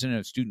the president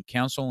of student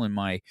council.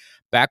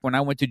 Back when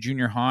I went to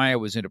junior high, I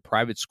was in a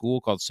private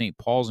school called St.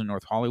 Paul's in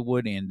North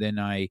Hollywood. And then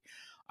I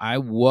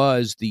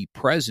was the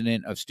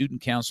president of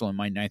student council in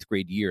my 9th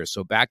grade year.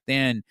 So back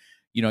then,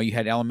 you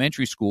had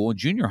elementary school, and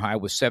junior high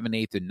was 7th,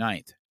 8th, and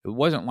 9th. It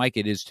wasn't like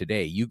it is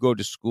today. You go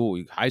to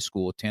school, high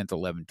school, 10th,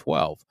 11th,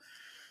 12th.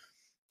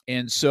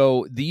 And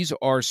so these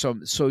are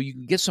so you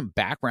can get some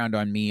background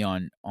on me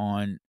on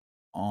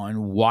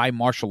why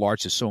martial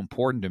arts is so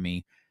important to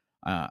me.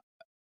 Uh,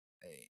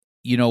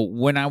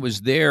 when I was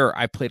there,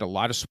 I played a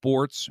lot of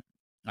sports.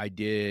 I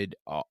did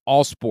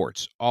all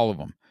sports, all of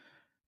them.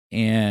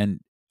 And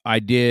I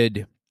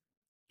did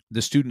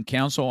the student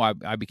council.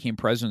 I became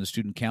president of the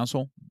student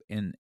council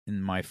in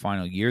my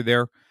final year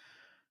there.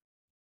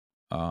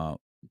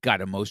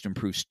 Got a most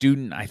improved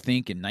student, I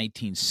think, in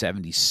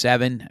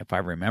 1977, if I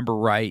remember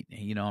right.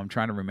 I'm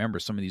trying to remember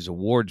some of these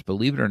awards.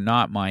 Believe it or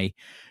not, my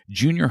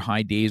junior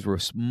high days were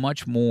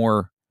much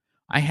more.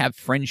 I have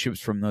friendships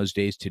from those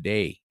days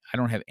today. I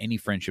don't have any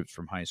friendships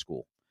from high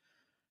school.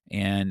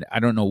 And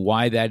I don't know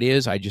why that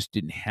is. I just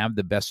didn't have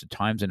the best of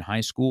times in high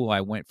school.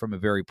 I went from a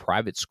very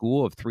private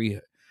school of three,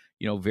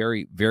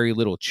 very, very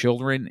little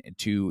children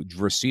to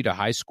Reseda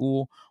High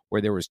School,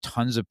 where there was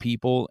tons of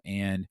people,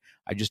 and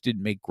I just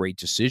didn't make great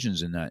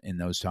decisions in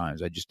those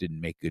times. I just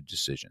didn't make good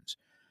decisions.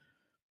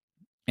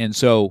 And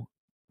so,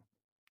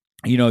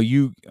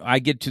 I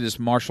get to this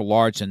martial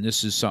arts, and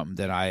this is something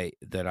that I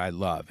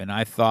love. And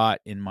I thought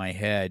in my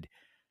head,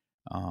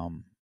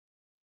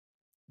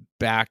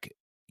 back,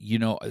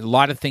 a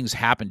lot of things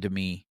happened to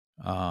me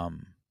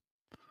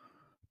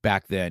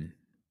back then.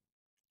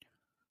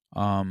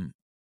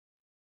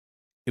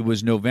 It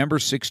was November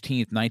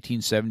 16th,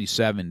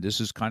 1977.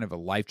 This is kind of a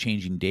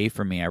life-changing day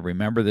for me. I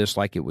remember this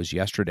like it was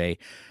yesterday.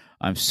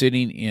 I'm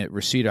sitting at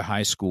Reseda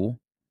High School,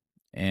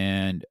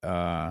 and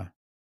I'm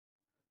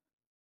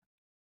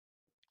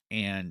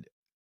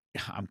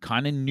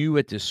kind of new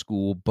at this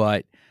school,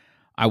 but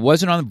I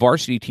wasn't on the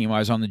varsity team. I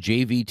was on the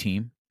JV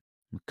team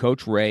with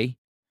Coach Ray,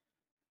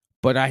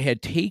 but I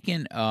had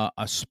taken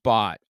a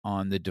spot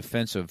on the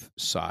defensive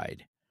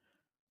side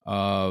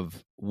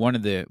of one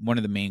of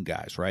the main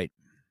guys, right?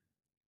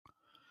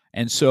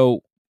 And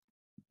so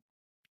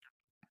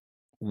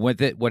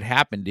what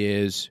happened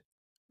is,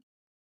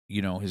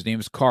 his name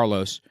is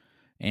Carlos,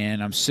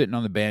 and I'm sitting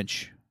on the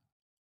bench,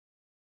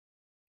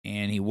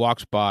 and he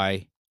walks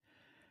by,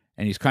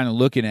 and he's kind of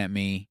looking at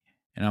me,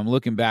 and I'm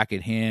looking back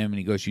at him, and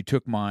he goes, "You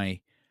took my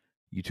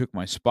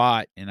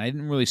spot," and I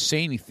didn't really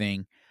say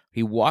anything.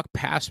 He walked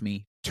past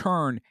me,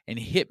 turned, and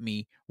hit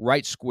me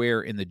right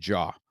square in the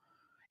jaw,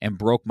 and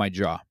broke my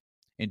jaw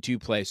in two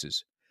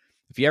places.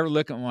 If you ever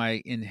look at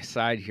my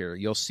inside here,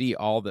 you'll see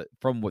all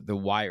the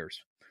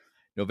wires.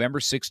 November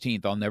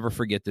 16th, I'll never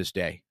forget this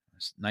day.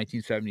 It's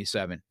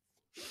 1977.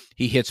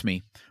 He hits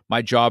me.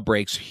 My jaw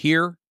breaks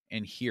here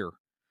and here.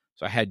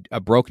 So I had a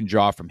broken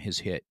jaw from his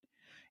hit.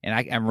 And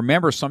I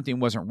remember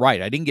something wasn't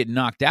right. I didn't get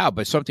knocked out,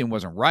 but something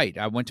wasn't right.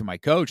 I went to my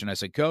coach and I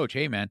said, "Coach,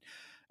 hey, man."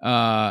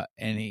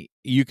 And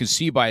you could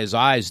see by his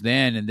eyes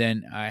then, and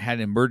then I had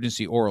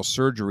emergency oral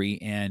surgery.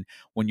 And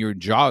when your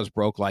jaw is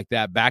broke like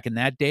that, back in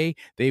that day,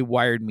 they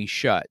wired me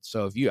shut.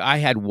 So I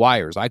had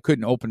wires. I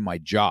couldn't open my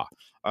jaw.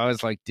 I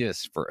was like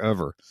this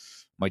forever.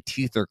 My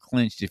teeth are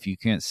clenched if you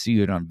can't see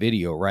it on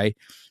video, right?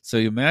 So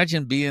you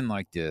imagine being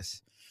like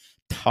this,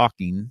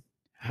 talking,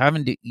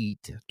 having to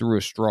eat through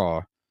a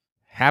straw,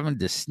 having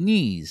to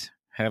sneeze,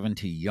 having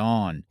to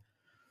yawn.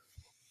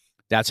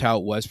 That's how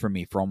it was for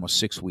me for almost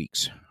 6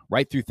 weeks,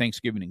 right through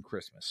Thanksgiving and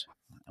Christmas.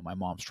 And my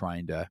mom's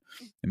trying to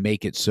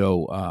make it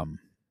so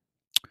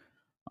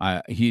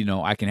I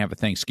can have a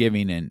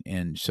Thanksgiving,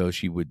 and so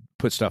she would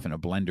put stuff in a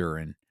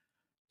blender and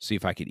see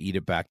if I could eat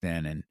it back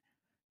then. And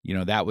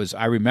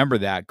I remember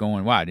that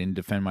going, wow, I didn't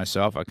defend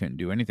myself. I couldn't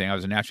do anything. I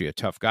was naturally a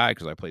tough guy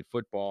because I played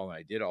football and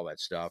I did all that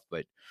stuff.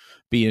 But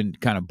being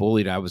kind of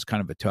bullied, I was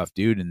kind of a tough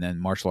dude. And then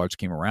martial arts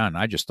came around, and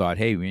I just thought,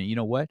 hey, you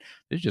know what?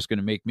 This is just going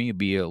to make me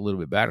be a little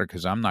bit better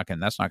because that's not going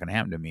to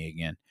happen to me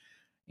again.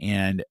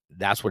 And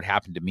that's what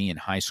happened to me in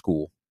high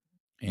school.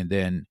 And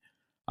then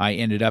I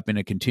ended up in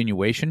a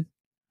continuation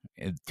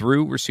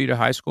through Reseda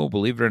High School.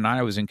 Believe it or not,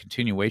 I was in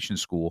continuation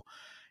school.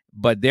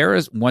 But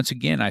once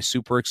again, I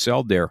super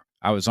excelled there.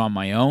 I was on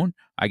my own.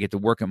 I get to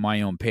work at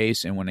my own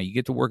pace. And when you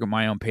get to work at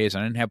my own pace,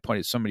 I didn't have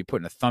somebody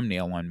putting a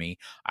thumbnail on me.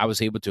 I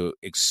was able to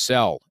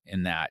excel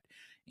in that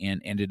and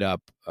ended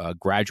up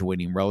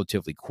graduating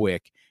relatively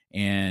quick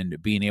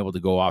and being able to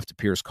go off to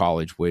Pierce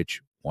College,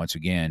 which once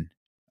again,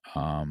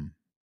 I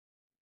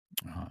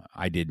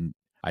didn't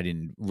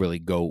really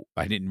go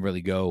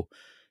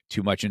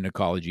too much into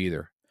college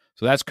either.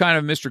 So that's kind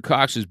of Mr.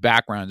 Cox's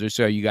background, just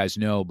so you guys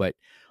know. But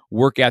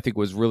work ethic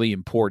was really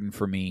important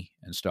for me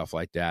and stuff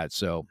like that.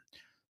 So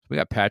we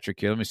got Patrick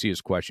here. Let me see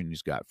his question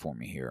he's got for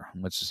me here.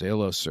 Let's say,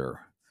 hello, sir.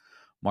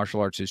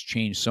 Martial arts has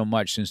changed so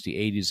much since the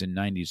 80s and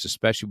 90s,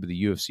 especially with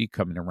the UFC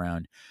coming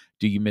around.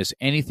 Do you miss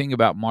anything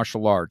about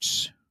martial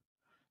arts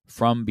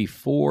from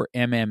before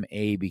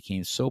MMA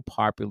became so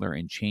popular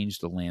and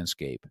changed the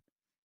landscape?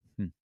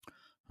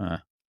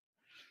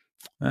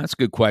 That's a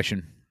good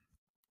question.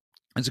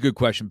 That's a good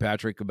question,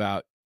 Patrick,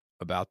 about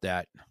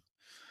that.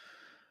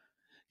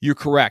 You're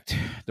correct.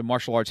 The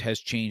martial arts has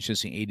changed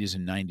since the 80s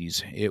and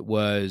 90s. It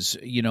was,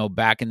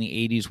 back in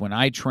the 80s when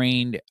I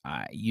trained,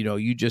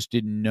 you just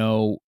didn't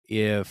know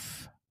you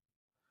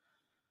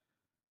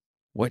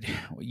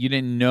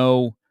didn't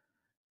know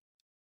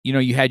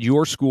you had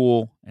your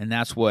school, and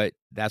that's what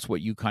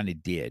you kind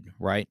of did,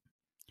 right?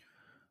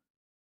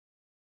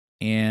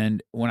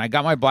 And when I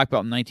got my black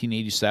belt in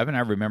 1987, I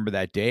remember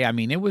that day. I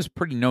mean, it was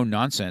pretty no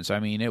nonsense. I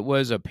mean, it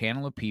was a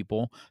panel of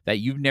people that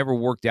you've never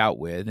worked out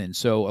with. And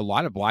so a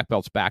lot of black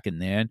belts back in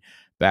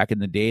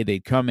the day,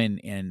 they'd come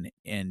in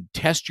and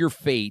test your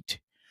fate,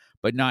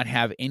 but not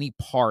have any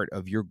part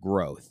of your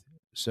growth.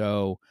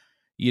 So,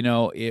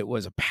 it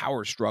was a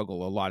power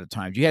struggle a lot of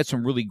times. You had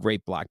some really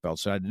great black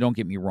belts. So don't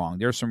get me wrong.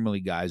 There's some really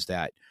guys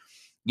that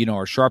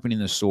are sharpening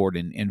the sword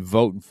and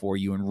voting for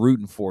you and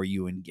rooting for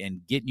you and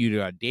getting you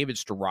to David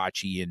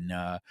Starachi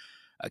and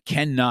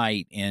Ken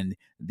Knight and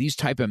these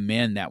type of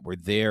men that were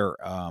there,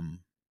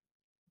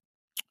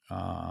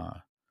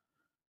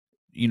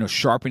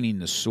 sharpening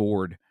the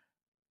sword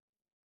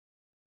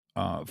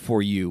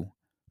for you.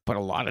 But a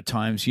lot of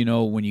times,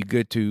 when you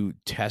get to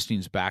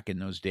testings back in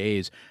those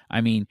days,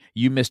 I mean,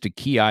 you missed a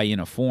key eye in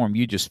a form,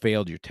 you just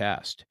failed your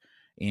test.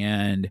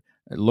 And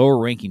lower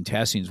ranking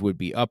testings would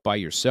be up by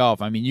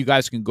yourself. I mean, you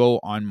guys can go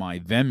on my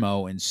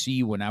Venmo and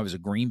see when I was a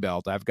green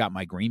belt. I've got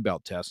my green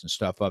belt test and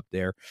stuff up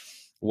there,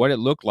 what it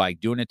looked like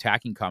doing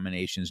attacking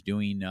combinations,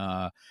 doing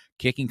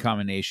kicking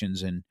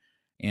combinations, and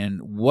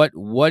what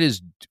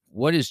is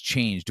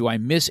changed. Do I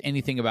miss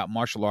anything about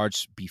martial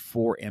arts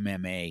before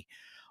MMA?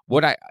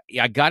 What I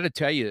got to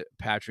tell you,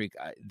 Patrick,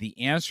 the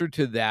answer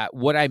to that,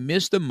 what I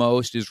miss the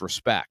most is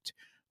respect.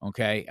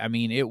 Okay, I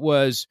mean, it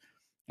was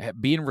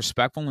being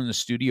respectful in the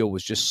studio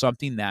was just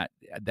something that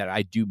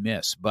I do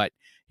miss. But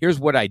here's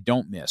what I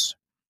don't miss: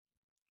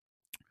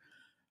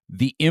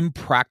 the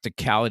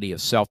impracticality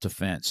of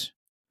self-defense.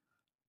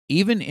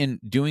 Even in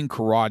doing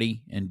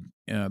karate and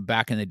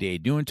back in the day,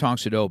 doing Tang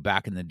Soo Do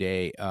back in the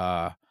day,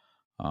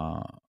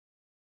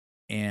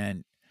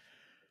 and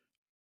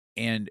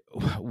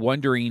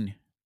wondering,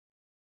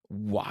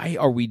 why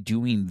are we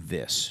doing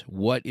this?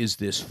 What is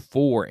this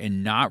for?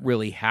 And not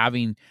really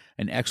having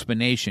an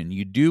explanation.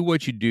 You do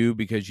what you do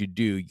because you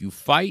do. You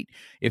fight.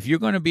 If you're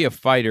going to be a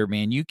fighter,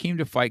 man, you came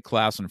to fight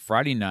class on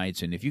Friday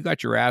nights, and if you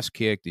got your ass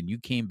kicked and you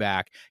came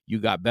back, you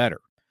got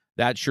better.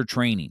 That's your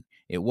training.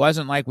 It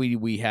wasn't like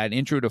we had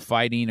intro to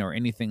fighting or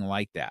anything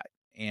like that.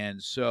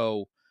 And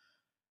so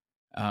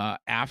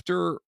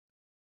after,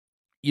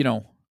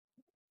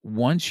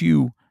 once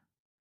you,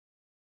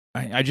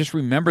 I just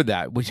remember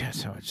that, which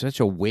is such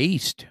a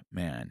waste,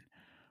 man,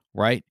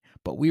 right?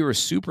 But we were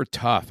super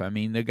tough. I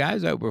mean, the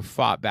guys that were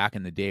fought back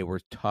in the day were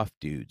tough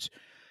dudes.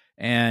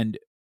 And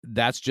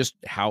that's just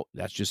how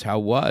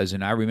it was.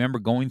 And I remember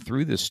going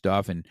through this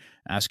stuff and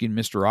asking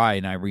Mr. I,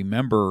 and I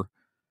remember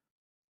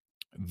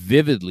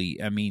vividly,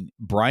 I mean,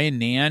 Brian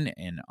Nan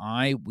and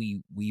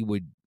we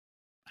would,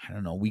 I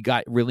don't know, we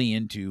got really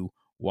into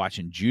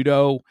watching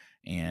judo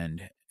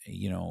and,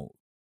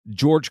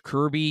 George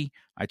Kirby.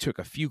 I took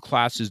a few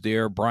classes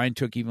there. Brian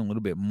took even a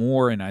little bit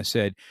more. And I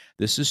said,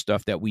 this is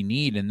stuff that we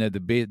need. And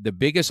the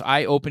biggest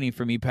eye opening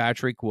for me,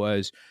 Patrick,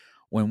 was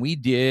when we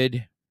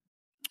did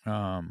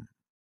an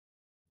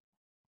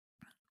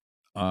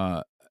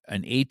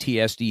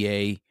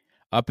ATSDA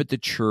up at the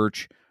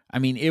church. I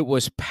mean, it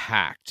was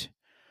packed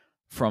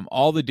from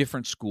all the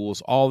different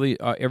schools, all the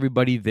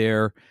everybody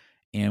there.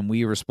 And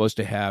we were supposed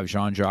to have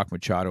Jean-Jacques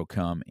Machado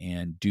come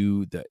and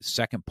do the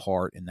second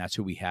part, and that's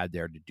who we had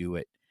there to do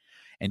it.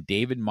 And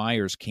David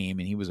Myers came,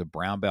 and he was a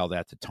brown belt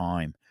at the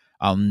time.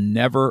 I'll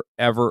never,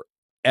 ever,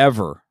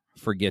 ever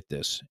forget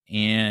this.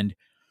 And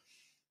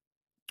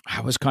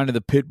I was kind of the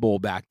pit bull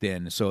back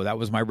then, so that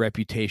was my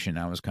reputation.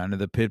 I was kind of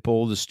the pit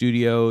bull of the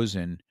studios,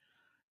 and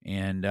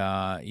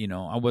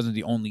I wasn't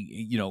the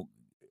only,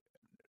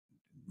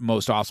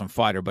 most awesome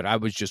fighter, but I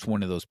was just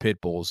one of those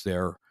pit bulls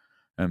there,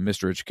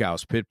 Mr.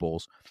 Ichikawa's pit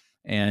bulls.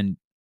 And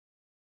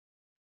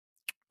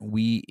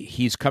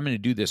he's coming to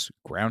do this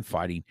ground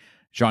fighting.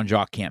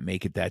 Jean-Jacques can't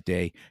make it that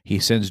day. He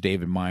sends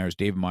David Myers.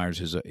 David Myers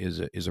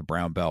is a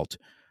brown belt.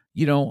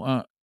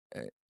 And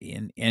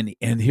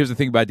here's the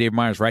thing about David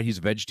Myers, right? He's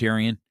a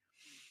vegetarian,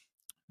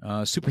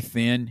 super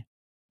thin.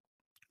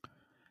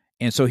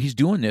 And so he's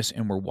doing this,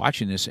 and we're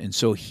watching this. And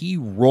so he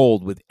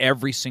rolled with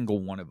every single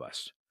one of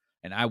us.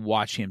 And I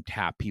watch him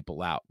tap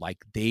people out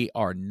like they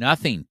are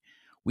nothing.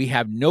 We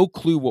have no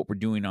clue what we're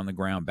doing on the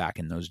ground back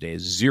in those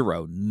days.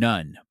 Zero,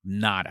 none,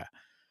 nada.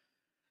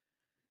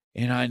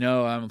 And I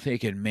know I'm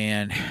thinking,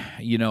 man,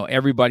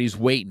 everybody's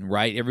waiting,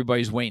 right?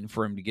 Everybody's waiting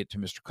for him to get to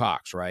Mr.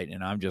 Cox, right?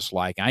 And I'm just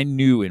like, I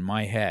knew in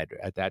my head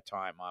at that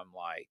time, I'm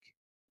like,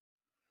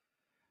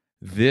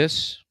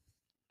 this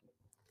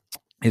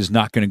is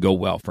not going to go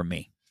well for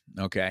me,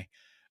 okay?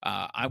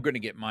 I'm going to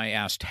get my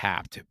ass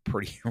tapped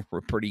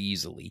pretty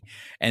easily.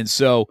 And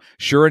so,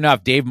 sure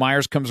enough, Dave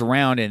Myers comes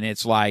around, and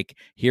it's like,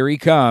 here he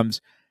comes,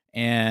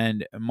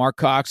 and Mark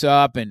Cox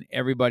up, and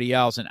everybody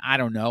else, and I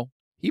don't know.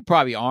 He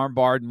probably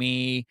armbarred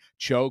me,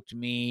 choked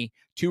me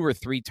 2 or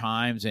 3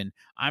 times, and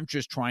I'm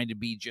just trying to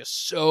be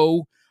just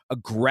so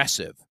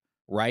aggressive,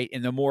 right?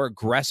 And the more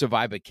aggressive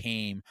I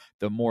became,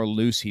 the more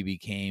loose he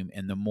became,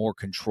 and the more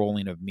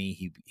controlling of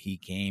me he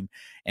came.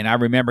 And I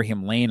remember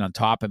him laying on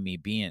top of me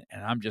and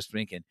I'm just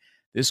thinking,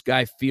 This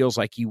guy feels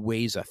like he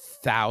weighs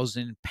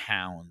 1,000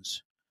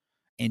 pounds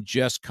and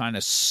just kind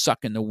of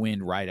sucking the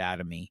wind right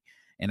out of me.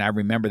 And I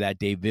remember that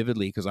day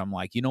vividly because I'm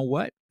like, you know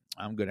what?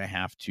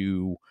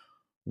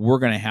 we're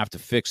going to have to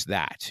fix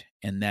that.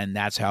 And then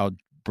that's how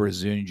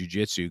Brazilian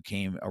Jiu-Jitsu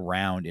came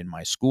around in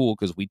my school,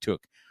 because we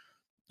took,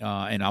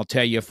 and I'll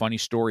tell you a funny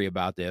story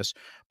about this,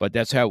 but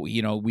that's how,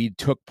 we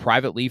took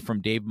privately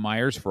from Dave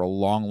Myers for a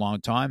long,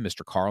 long time,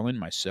 Mr. Carlin,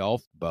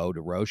 myself, Bo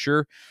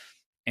DeRocher,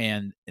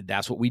 and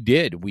that's what we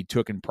did. We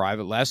took in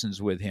private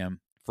lessons with him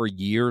for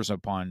years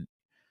upon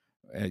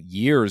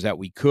years that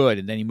we could,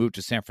 and then he moved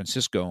to San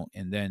Francisco,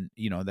 and then,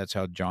 that's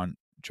how John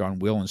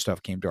Will and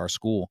stuff came to our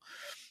school,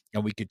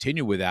 and we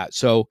continue with that.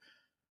 So,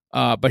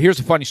 but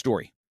here's a funny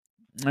story.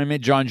 I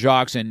met John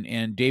Jacques,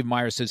 and Dave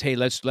Myers says, hey,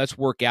 let's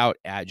work out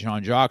at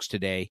John Jacques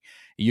today.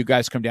 You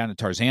guys come down to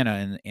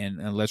Tarzana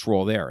and let's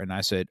roll there. And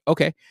I said,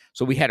 okay.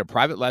 So we had a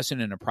private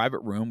lesson in a private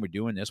room. We're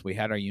doing this. We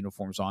had our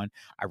uniforms on.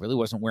 I really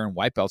wasn't wearing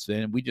white belts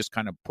then. We just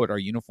kind of put our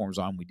uniforms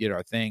on. We did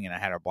our thing, and I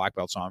had our black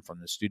belts on from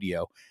the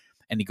studio.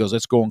 And he goes,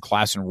 let's go in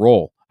class and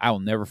roll. I will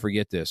never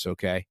forget this,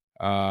 okay?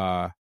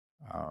 And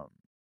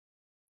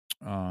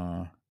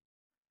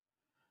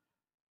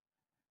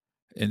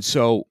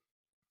so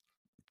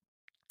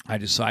I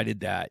decided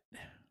that,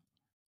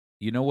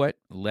 you know what?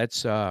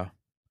 Let's go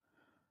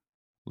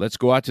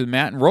out to the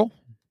mat and roll.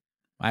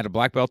 I had a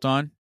black belt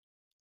on,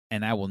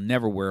 and I will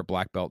never wear a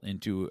black belt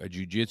into a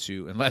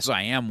jiu-jitsu unless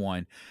I am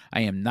one.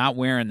 I am not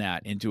wearing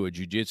that into a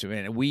jiu-jitsu.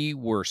 And we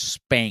were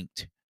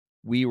spanked.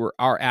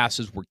 Our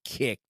asses were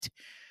kicked.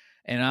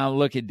 And I'll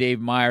look at Dave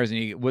Myers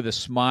with a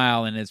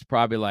smile, and it's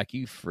probably like,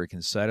 you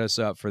freaking set us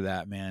up for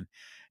that, man.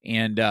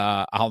 And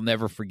I'll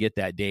never forget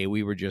that day.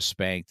 We were just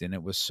spanked, and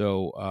it was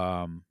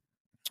so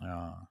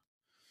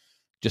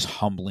just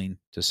humbling,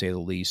 to say the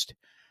least.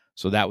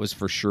 So that was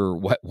for sure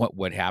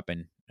what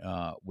happened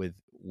with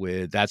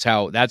that's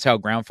how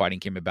ground fighting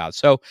came about.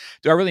 So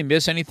do I really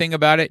miss anything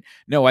about it?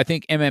 No, I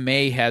think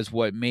MMA has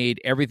what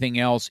made everything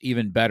else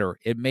even better.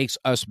 It makes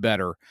us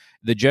better.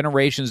 The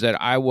generations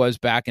that I was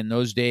back in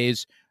those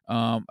days,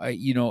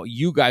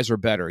 you guys are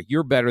better.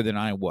 You're better than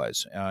I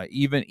was.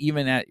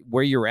 Even at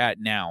where you're at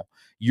now,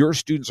 your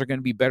students are going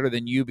to be better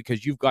than you,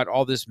 because you've got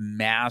all this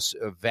vast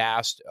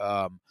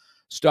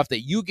stuff that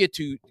you get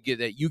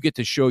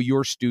to show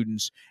your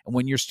students, and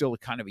when you're still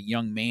kind of a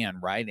young man,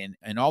 right?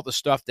 And all the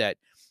stuff that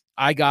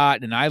I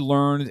got and I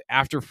learned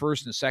after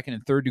first and second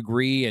and third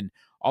degree, and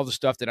all the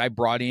stuff that I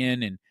brought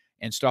in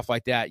and stuff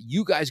like that,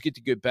 you guys get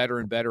to get better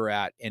and better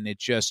at, and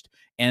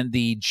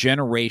the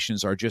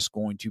generations are just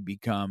going to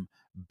become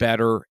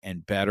better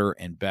and better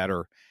and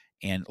better.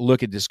 And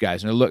look at this,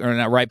 guys. And look,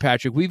 right,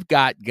 Patrick? We've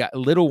got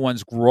little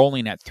ones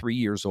rolling at 3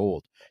 years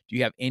old. Do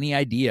you have any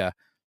idea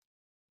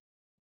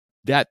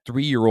that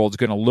 3-year-old's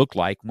going to look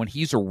like when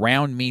he's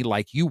around me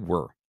like you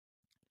were?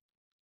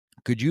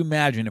 Could you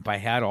imagine if I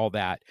had all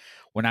that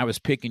when I was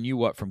picking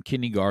you up from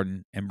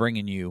kindergarten and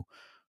bringing you,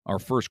 our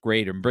first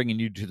grade, and bringing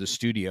you to the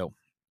studio,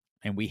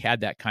 and we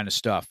had that kind of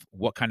stuff?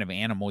 What kind of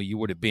animal you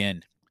would have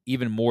been,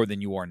 even more than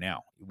you are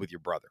now with your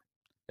brother.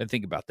 And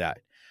think about that.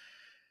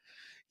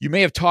 You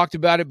may have talked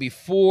about it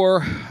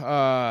before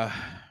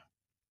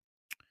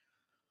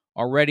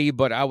already,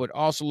 but I would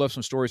also love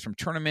some stories from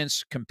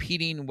tournaments,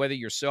 competing, whether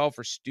yourself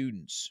or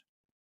students.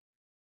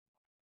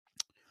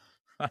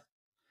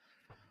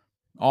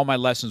 All my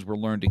lessons were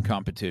learned in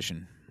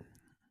competition.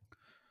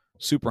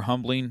 Super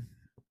humbling,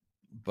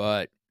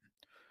 but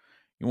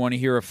you want to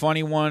hear a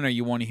funny one, or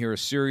you want to hear a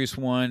serious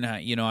one?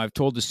 I've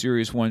told the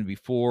serious one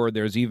before.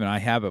 I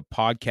have a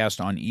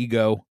podcast on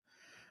ego.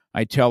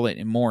 I tell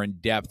it more in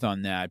depth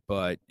on that,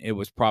 but it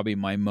was probably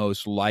my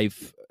most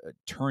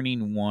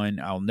life-turning one.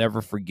 I'll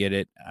never forget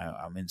it.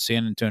 I'm in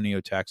San Antonio,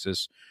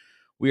 Texas.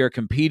 We are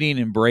competing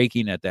and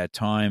breaking at that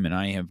time, and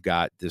I have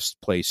got this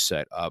place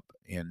set up,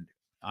 and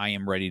I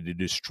am ready to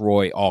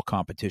destroy all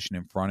competition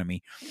in front of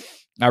me.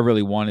 I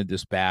really wanted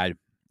this bad.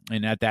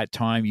 And at that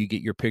time, you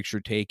get your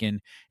picture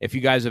taken. If you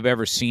guys have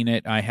ever seen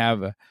it, I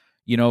have,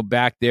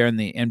 back there in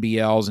the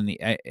NBLs and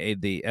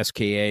the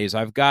SKAs,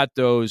 I've got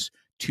those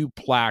 2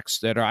 plaques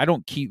that I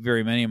don't keep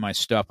very many of my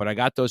stuff, but I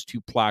got those 2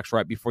 plaques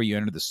right before you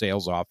enter the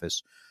sales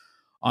office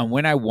on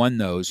when I won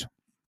those.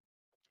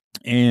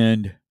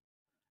 And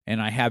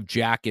I have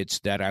jackets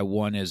that I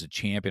won as a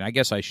champion. I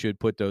guess I should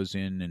put those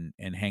in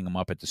and hang them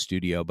up at the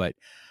studio, but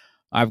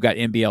I've got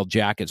NBL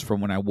jackets from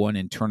when I won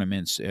in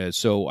tournaments.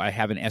 So I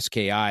have an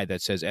SKI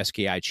that says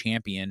SKI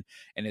champion,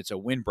 and it's a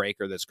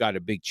windbreaker that's got a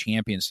big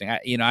champions thing.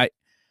 I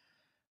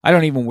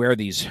don't even wear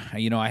these.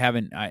 I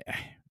haven't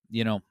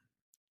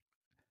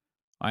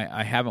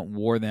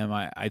wore them.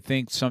 I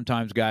think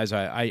sometimes, guys,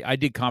 I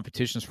did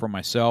competitions for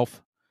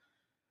myself,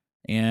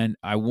 and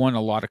I won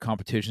a lot of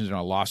competitions, and I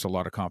lost a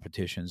lot of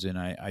competitions. And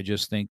I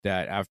just think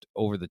that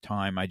over the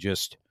time, I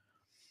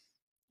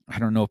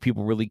don't know if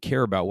people really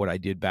care about what I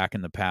did back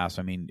in the past.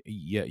 I mean,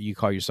 yeah, you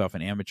call yourself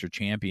an amateur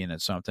champion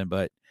at something,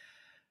 but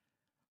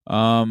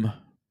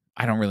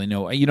I don't really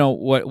know. You know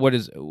what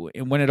is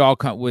when it all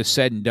was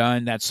said and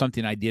done. That's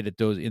something I did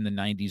in the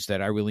 '90s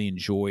that I really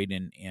enjoyed,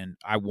 and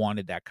I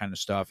wanted that kind of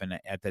stuff. And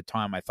at that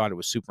time, I thought it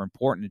was super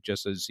important. It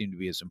just doesn't seem to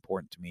be as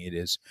important to me it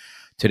is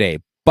today.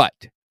 But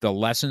the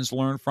lessons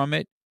learned from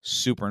it,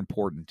 super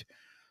important,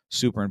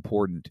 super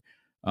important.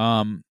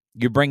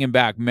 You're bringing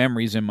back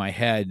memories in my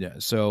head,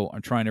 so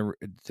I'm trying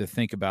to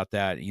think about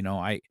that. You know,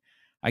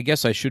 I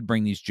guess I should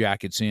bring these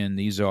jackets in.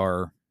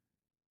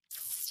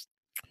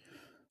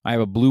 I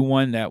have a blue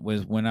one that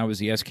was when I was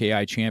the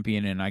SKI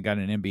champion, and I got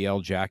an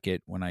NBL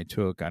jacket when I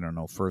took, I don't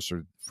know, first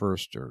or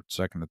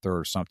second or third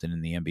or something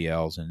in the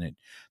NBLs, and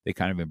they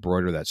kind of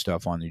embroider that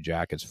stuff on their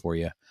jackets for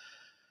you.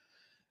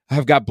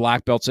 I've got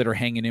black belts that are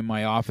hanging in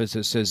my office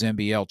that says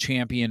NBL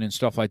champion and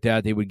stuff like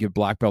that. They would give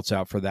black belts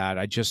out for that.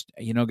 I just,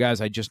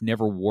 guys, I just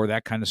never wore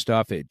that kind of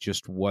stuff. It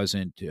just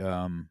wasn't,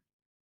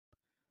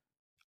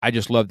 I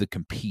just love to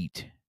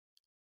compete.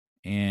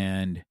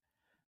 And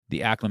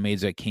the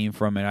acclimates that came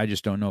from it, I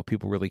just don't know if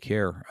people really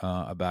care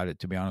about it,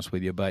 to be honest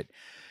with you. But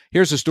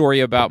here's a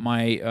story about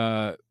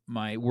my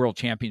my world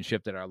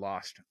championship that I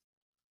lost.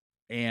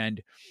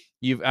 And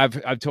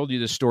I've told you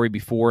this story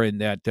before, in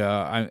that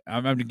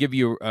I'm going to give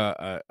you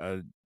a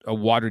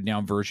watered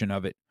down version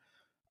of it.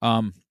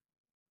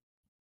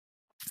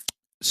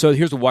 So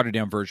here's the watered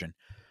down version.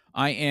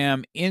 I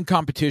am in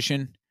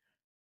competition,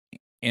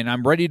 and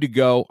I'm ready to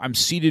go. I'm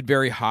seated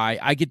very high.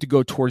 I get to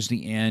go towards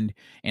the end,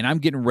 and I'm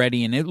getting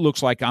ready, and it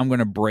looks like I'm going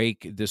to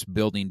break this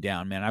building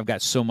down, man. I've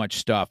got so much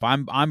stuff.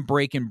 I'm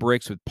breaking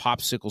bricks with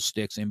popsicle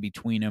sticks in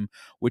between them,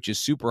 which is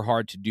super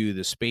hard to do,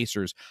 the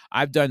spacers.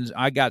 I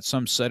got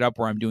some set up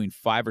where I'm doing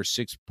 5 or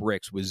 6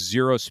 bricks with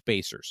 0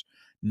 spacers,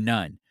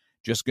 none.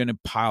 Just going to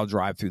pile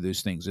drive through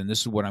those things, and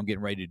this is what I'm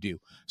getting ready to do.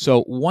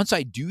 So once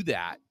I do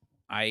that,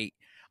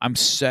 I'm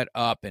set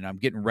up and I'm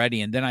getting ready,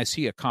 and then I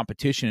see a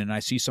competition and I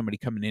see somebody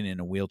coming in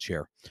a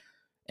wheelchair,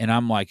 and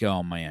I'm like,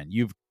 oh man,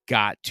 you've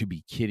got to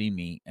be kidding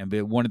me. And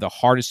one of the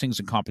hardest things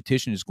in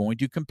competition is going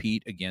to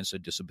compete against a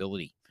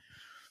disability.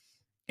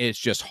 It's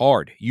just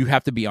hard. You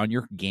have to be on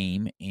your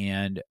game,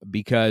 and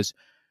because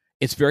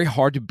it's very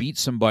hard to beat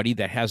somebody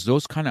that has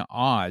those kind of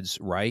odds,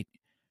 right?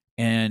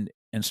 And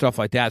stuff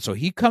like that. So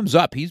he comes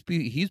up, he's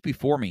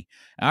before me.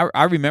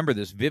 I remember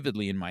this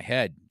vividly in my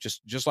head,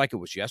 just like it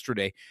was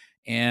yesterday.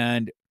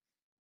 And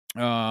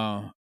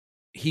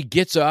he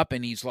gets up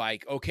and he's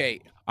like,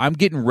 okay, I'm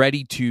getting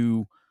ready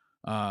to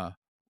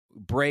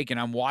break, and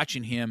I'm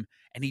watching him,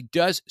 and he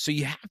does. So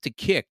you have to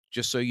kick,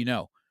 just so you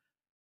know.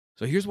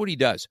 So here's what he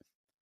does.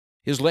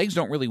 His legs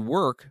don't really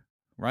work,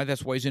 right?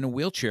 That's why he's in a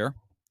wheelchair.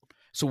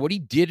 So what he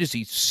did is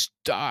he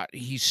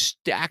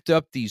stacked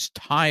up these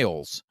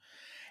tiles,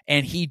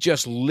 and he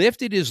just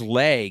lifted his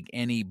leg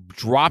and he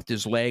dropped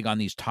his leg on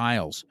these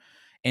tiles,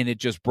 and it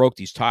just broke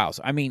these tiles.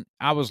 I mean,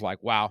 I was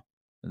like, wow,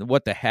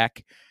 what the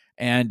heck?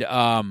 And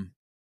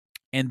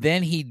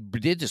then he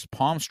did this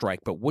palm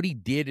strike. But what he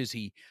did is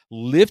he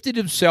lifted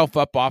himself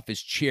up off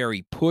his chair.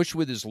 He pushed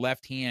with his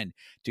left hand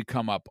to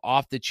come up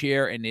off the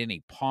chair, and then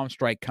a palm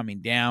strike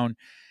coming down.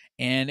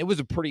 And it was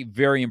a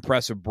very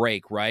impressive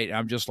break, right?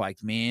 I'm just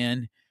like,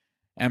 man,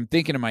 I'm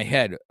thinking in my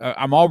head,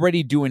 I'm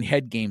already doing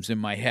head games in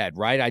my head,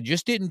 right? I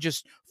just didn't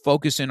just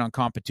focus in on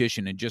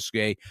competition and just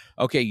say,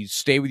 okay, you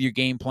stay with your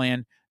game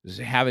plan,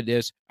 have it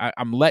this.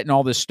 I'm letting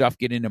all this stuff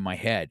get into my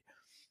head.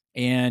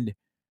 And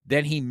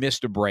then he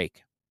missed a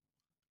break.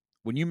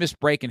 When you miss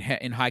break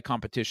in high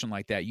competition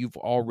like that, you've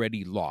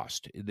already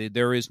lost.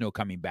 There is no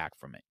coming back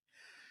from it.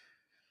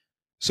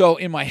 So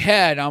in my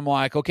head, I'm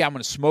like, okay, I'm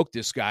going to smoke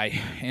this guy.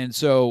 And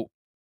so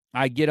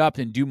I get up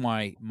and do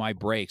my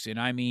breaks. And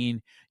I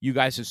mean, you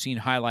guys have seen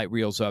highlight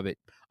reels of it.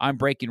 I'm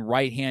breaking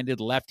right-handed,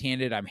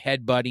 left-handed. I'm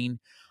headbutting.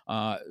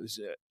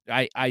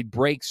 I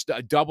break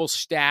double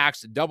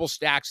stacks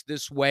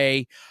this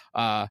way,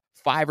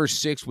 5 or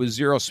 6 with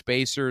 0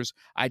 spacers.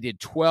 I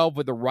did 12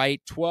 with the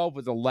right, 12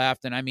 with the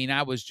left. And I mean,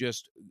 I was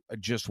just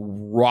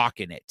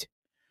rocking it.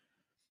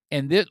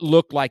 And it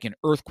looked like an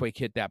earthquake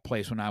hit that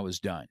place when I was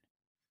done.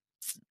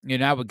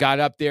 And I got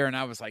up there and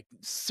I was like,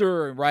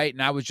 sir, right?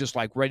 And I was just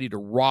like ready to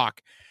rock.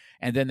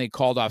 And then they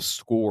called off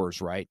scores,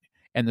 right?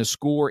 And the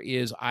score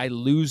is I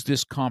lose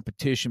this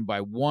competition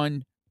by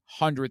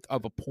 1/100th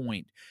of a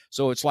point.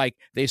 So it's like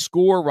they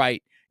score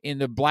right in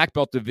the black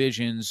belt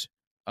divisions,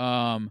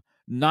 9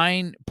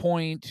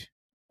 point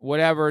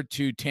whatever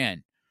to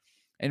 10.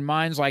 And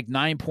mine's like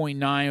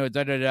 9.9 or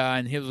da-da-da,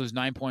 and his was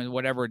 9 point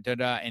whatever,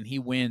 da-da, and he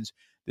wins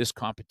this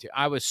competition.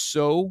 I was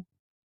so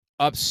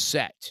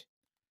upset.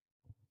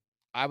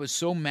 I was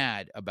so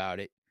mad about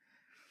it.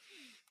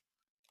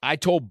 I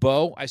told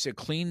Bo, I said,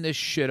 clean this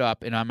shit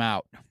up and I'm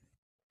out.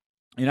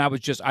 And I was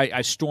just,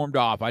 I stormed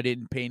off. I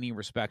didn't pay any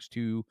respects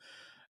to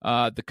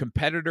the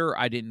competitor.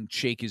 I didn't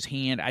shake his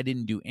hand. I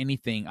didn't do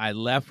anything. I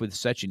left with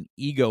such an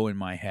ego in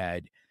my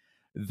head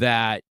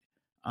that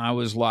I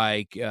was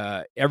like,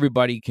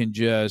 everybody can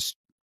just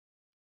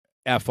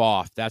F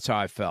off. That's how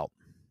I felt.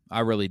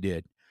 I really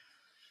did.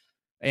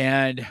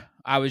 And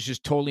I was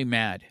just totally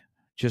mad.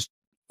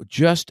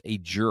 Just a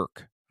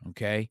jerk,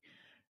 okay?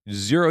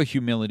 0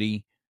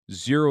 humility,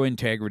 0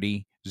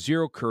 integrity,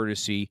 zero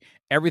courtesy,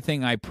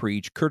 everything I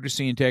preach,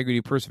 courtesy,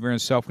 integrity,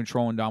 perseverance,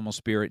 self-control, indomitable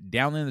spirit,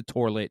 down in the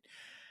toilet.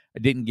 I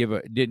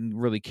didn't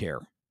really care,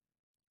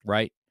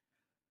 right?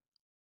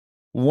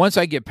 Once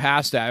I get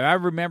past that, I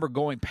remember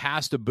going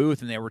past a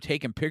booth and they were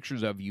taking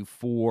pictures of you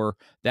for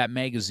that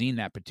magazine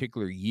that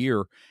particular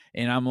year.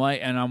 And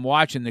I'm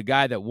watching the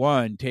guy that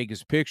won take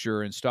his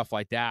picture and stuff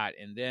like that.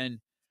 And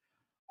then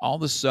all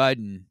of a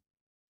sudden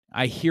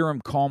I hear him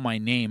call my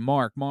name,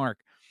 Mark.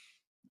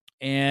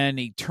 And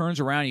he turns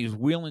around, he's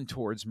wheeling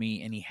towards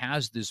me, and he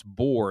has this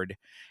board.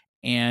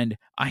 And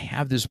I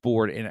have this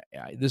board, and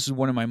this is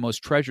one of my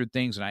most treasured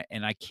things,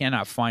 and I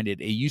cannot find it.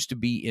 It used to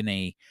be in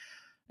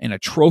a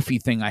trophy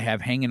thing I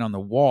have hanging on the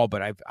wall,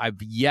 but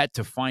I've yet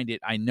to find it.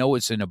 I know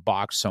it's in a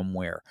box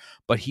somewhere,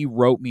 but he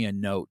wrote me a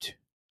note,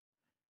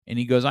 and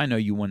he goes, "I know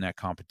you won that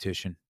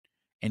competition,"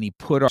 and he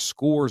put our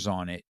scores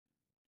on it,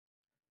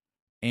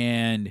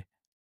 and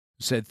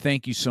said,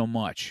 "Thank you so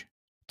much,"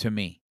 to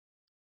me.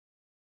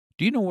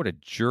 Do you know what a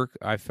jerk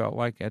I felt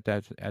like at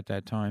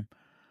that time?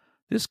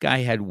 This guy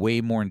had way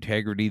more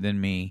integrity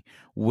than me,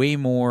 way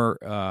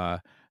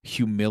more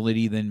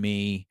humility than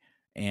me.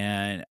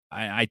 And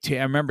I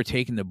remember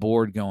taking the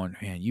board going,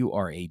 "Man, you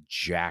are a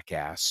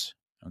jackass.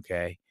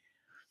 Okay.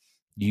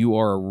 You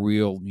are a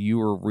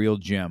real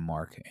gem,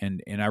 Mark."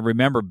 And I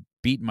remember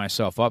beating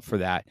myself up for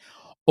that,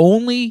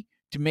 only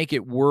to make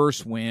it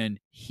worse when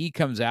he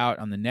comes out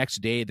on the next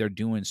day. They're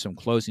doing some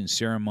closing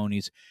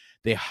ceremonies.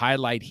 They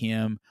highlight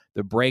him,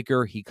 the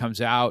breaker. He comes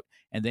out,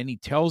 and then he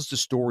tells the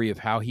story of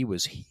how he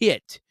was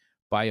hit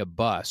by a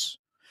bus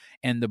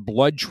and the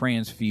blood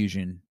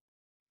transfusion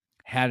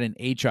had an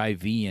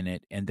HIV in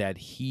it, and that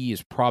he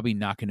is probably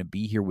not going to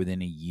be here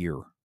within a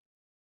year.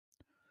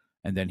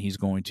 And then he's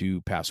going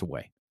to pass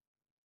away.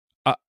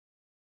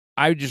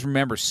 I just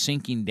remember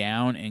sinking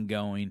down and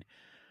going,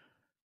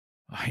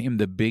 I am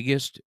the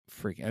biggest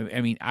freak. I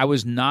mean, I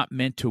was not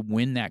meant to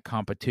win that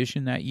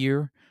competition that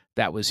year.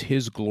 That was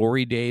his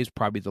glory days,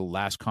 probably the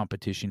last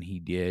competition he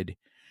did.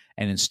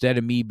 And instead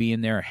of me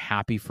being there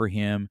happy for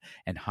him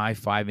and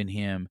high-fiving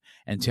him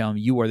and telling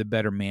him, "You are the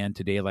better man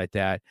today," like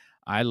that,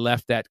 I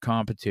left that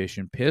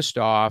competition pissed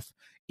off,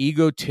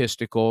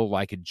 egotistical,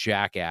 like a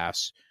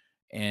jackass,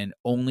 and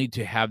only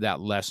to have that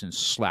lesson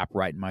slap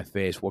right in my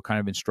face. What kind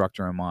of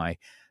instructor am I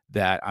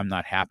that I'm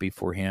not happy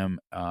for him?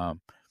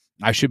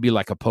 I should be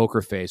like a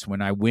poker face.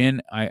 When I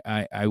win,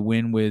 I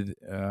win with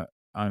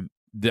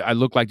I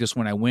look like this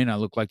when I win. I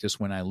look like this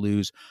when I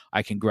lose.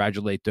 I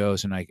congratulate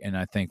those, and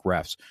I thank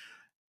refs.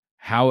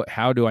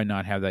 How do I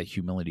not have that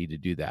humility to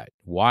do that?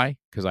 Why?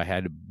 Because I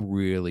had a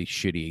really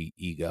shitty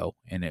ego,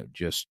 and it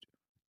just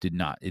did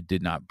not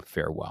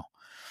fare well.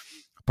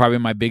 Probably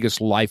my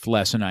biggest life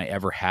lesson I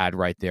ever had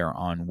right there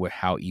on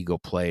how ego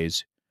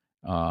plays,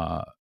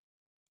 how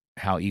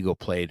ego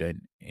played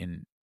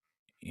in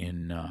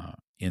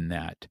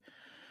that.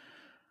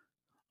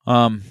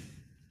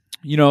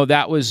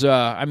 That was,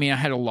 I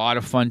had a lot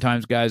of fun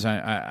times, guys.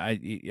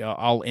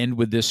 I'll end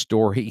with this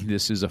story.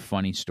 This is a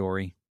funny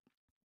story.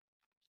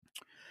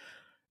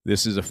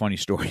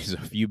 So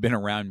if you've been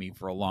around me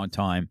for a long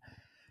time,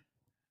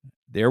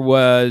 there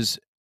was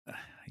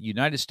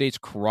United States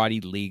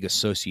Karate League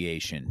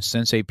Association.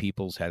 Sensei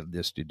Peoples had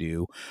this to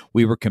do.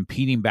 We were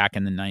competing back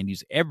in the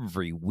 90s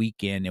every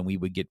weekend, and we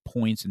would get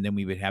points, and then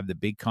we would have the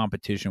big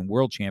competition,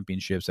 world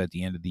championships at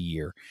the end of the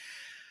year.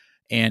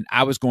 And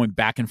I was going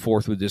back and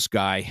forth with this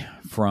guy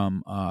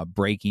from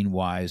breaking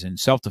wise and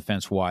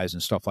self-defense wise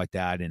and stuff like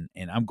that. And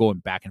I'm going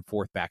back and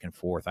forth.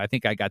 I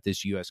think I got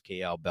this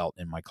USKL belt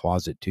in my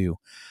closet too,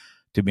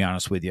 to be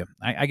honest with you.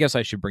 I guess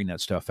I should bring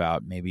that stuff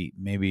out. Maybe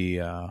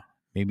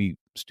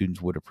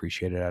students would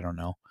appreciate it. I don't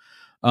know.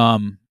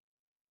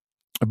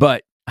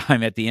 But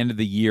I'm at the end of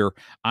the year.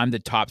 I'm the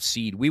top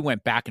seed. We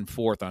went back and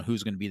forth on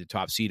who's going to be the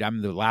top seed.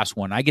 I'm the last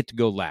one. I get to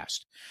go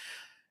last.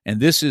 And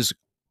this is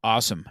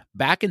awesome.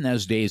 Back in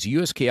those days,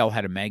 USKL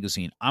had a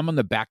magazine. I'm on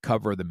the back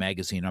cover of the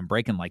magazine. I'm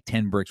breaking like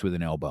 10 bricks with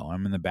an elbow.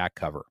 I'm in the back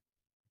cover.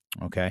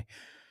 Okay.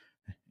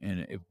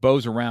 And if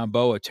Bo's around,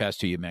 Bo attests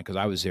to you, man, because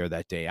I was there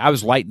that day. I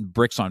was lighting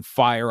bricks on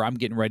fire. I'm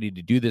getting ready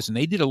to do this. And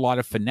they did a lot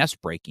of finesse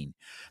breaking.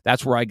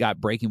 That's where I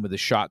got breaking with a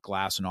shot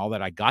glass and all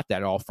that. I got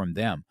that all from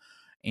them.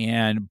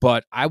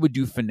 But I would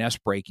do finesse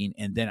breaking,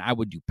 and then I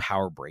would do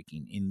power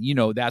breaking. And,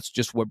 that's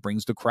just what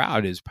brings the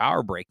crowd is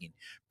power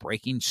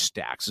breaking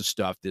stacks of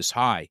stuff this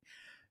high.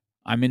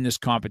 I'm in this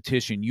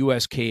competition,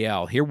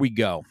 USKL. Here we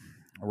go.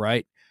 All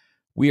right.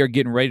 We are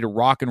getting ready to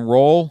rock and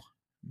roll.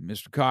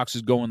 Mr. Cox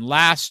is going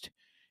last.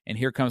 And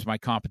here comes my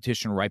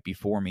competition right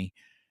before me.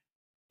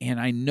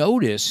 And I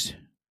noticed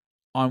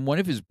on one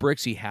of his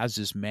bricks, he has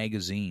this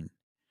magazine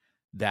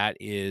that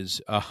is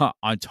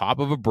on top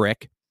of a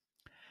brick.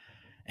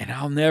 And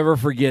I'll never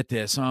forget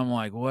this. I'm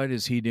like, what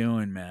is he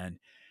doing, man?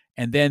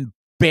 And then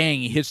bang,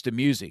 he hits the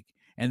music.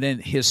 And then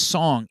his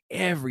song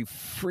every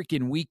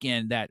freaking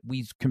weekend that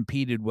we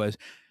competed was,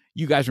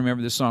 you guys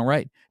remember this song,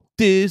 right?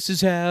 This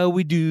is how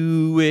we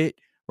do it,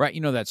 right?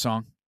 You know that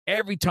song.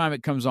 Every time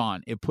it comes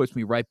on, it puts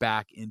me right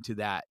back into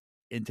that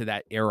into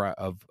that era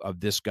of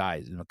this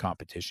guy in the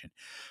competition.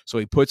 So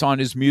he puts on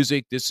his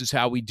music. This is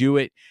how we do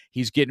it.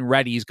 He's getting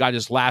ready. He's got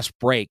his last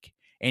break.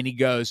 And he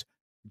goes,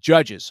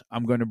 "Judges,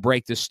 I'm going to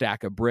break this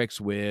stack of bricks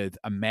with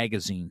a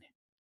magazine."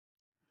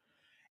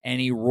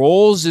 And he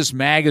rolls this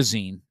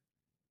magazine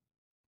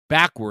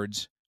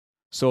backwards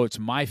so it's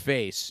my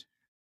face.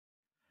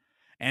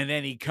 And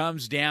then he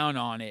comes down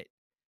on it.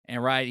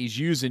 And he's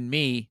using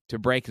me to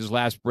break his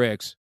last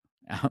bricks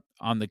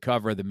on the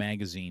cover of the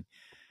magazine.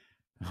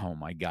 Oh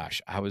my gosh,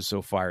 I was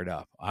so fired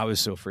up. I was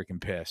so freaking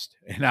pissed.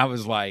 And I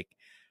was like,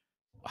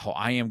 "Oh,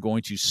 I am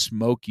going to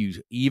smoke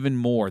you even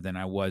more than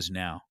I was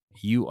now.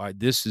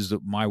 This is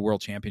my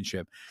world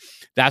championship."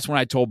 That's when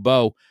I told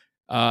Bo,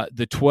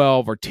 the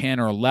 12 or 10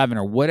 or 11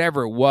 or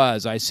whatever it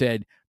was, I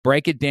said,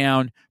 break it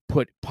down,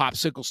 put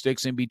popsicle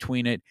sticks in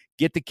between it,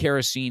 get the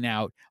kerosene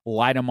out,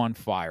 light them on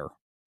fire.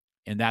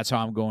 And that's how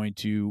I'm going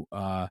to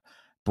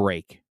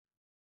break.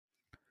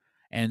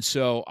 And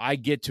so I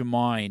get to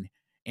mine.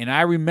 And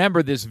I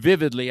remember this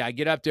vividly. I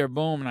get up there,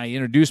 boom, and I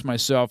introduce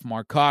myself,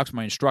 Mark Cox.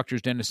 My instructor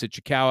is Dennis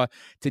Ichikawa.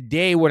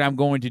 Today, what I'm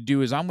going to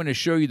do is I'm going to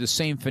show you the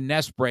same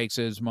finesse breaks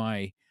as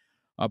my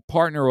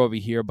partner over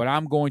here, but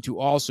I'm going to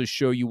also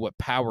show you what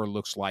power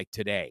looks like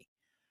today.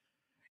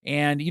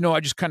 And I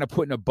just kind of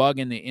putting a bug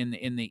in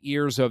the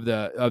ears of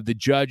the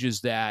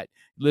judges that,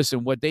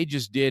 listen, what they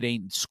just did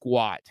ain't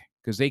squat,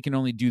 because they can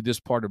only do this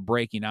part of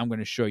breaking. I'm going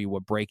to show you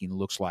what breaking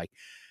looks like.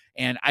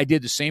 And I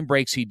did the same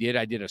breaks he did.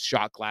 I did a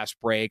shot glass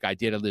break. I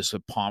did a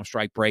palm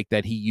strike break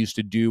that he used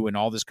to do, and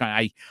all this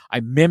kind of, I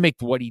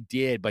mimicked what he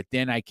did, but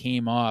then I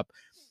came up,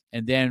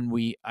 and then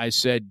I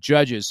said,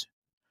 "Judges,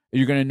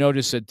 you're going to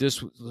notice that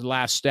this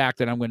last stack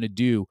that I'm going to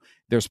do,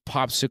 there's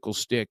popsicle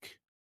stick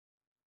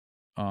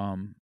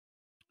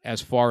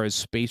as far as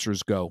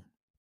spacers go.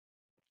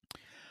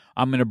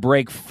 I'm going to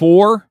break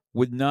 4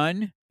 with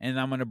none, and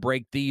I'm going to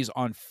break these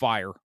on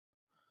fire."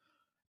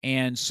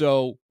 And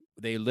so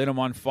they lit them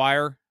on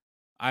fire.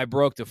 I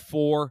broke the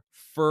 4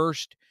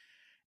 first,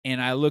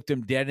 and I looked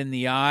them dead in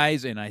the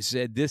eyes, and I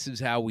said, "This is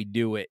how we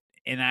do it."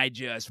 And I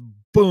just,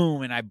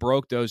 boom, and I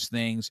broke those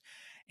things.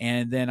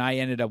 And then I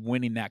ended up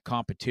winning that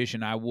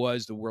competition. I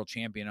was the world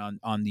champion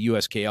on the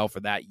USKL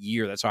for that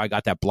year. That's how I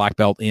got that black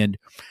belt in.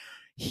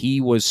 He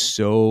was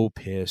so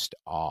pissed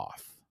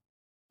off.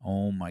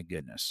 Oh, my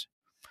goodness.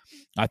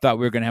 I thought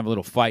we were going to have a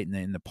little fight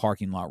in the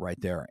parking lot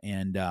right there.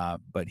 And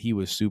but he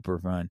was super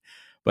fun.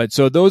 But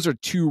so those are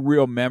 2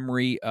 real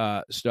memory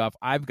stuff.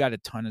 I've got a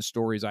ton of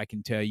stories I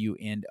can tell you.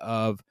 And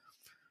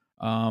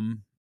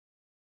and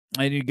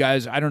you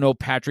guys, I don't know,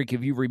 Patrick,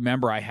 if you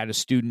remember, I had a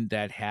student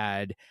that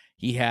had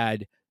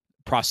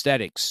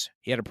prosthetics.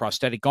 He had a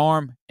prosthetic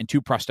arm and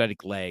 2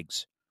 prosthetic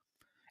legs.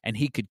 And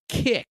he could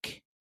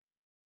kick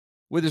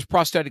with his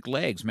prosthetic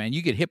legs, man.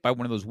 You get hit by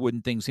one of those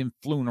wooden things, him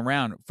flew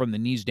around from the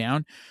knees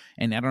down.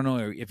 And I don't know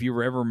if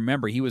you ever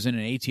remember, he was in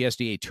an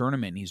ATSDA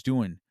tournament. And he's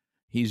doing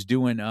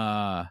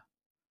nunchucks.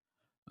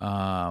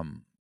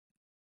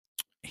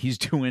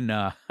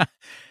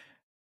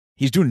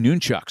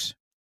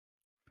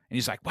 And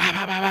he's like, whap,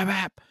 whap, whap,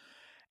 whap.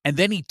 And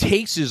then he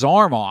takes his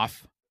arm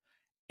off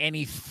and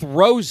he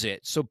throws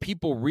it. So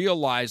people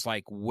realize,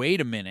 like,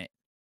 wait a minute.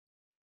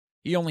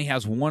 He only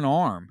has one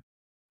arm.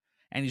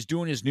 And he's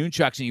doing his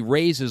nunchucks, and he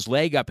raised his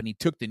leg up, and he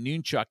took the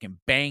nunchuck and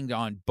banged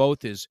on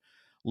both his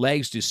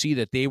legs to see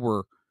that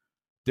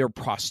they're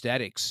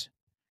prosthetics.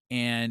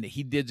 And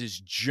he did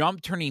this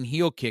jump turning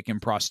heel kick in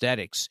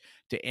prosthetics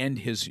to end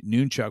his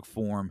nunchuck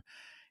form.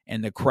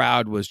 And the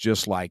crowd was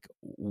just like,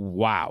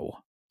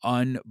 wow,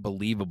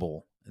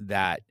 unbelievable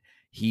that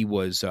he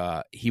was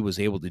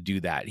able to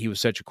do that. He was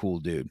such a cool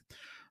dude.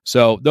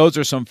 So those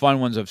are some fun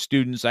ones of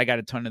students. I got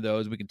a ton of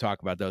those. We can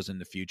talk about those in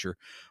the future.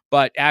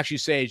 But Ashley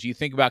Sage, you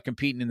think about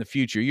competing in the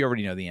future, you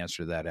already know the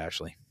answer to that,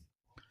 Ashley.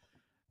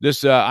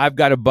 This I've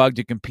got a bug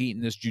to compete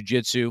in this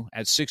jiu-jitsu.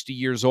 At 60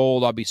 years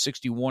old, I'll be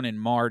 61 in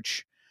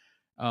March.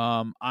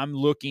 I'm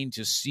looking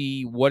to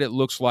see what it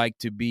looks like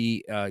to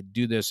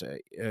do this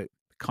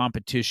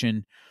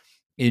competition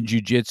in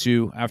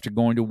jiu-jitsu. After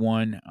going to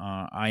one,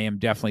 I am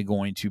definitely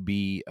going to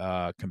be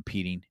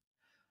competing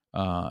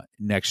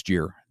next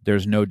year.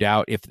 There's no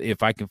doubt.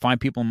 If I can find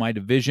people in my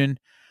division,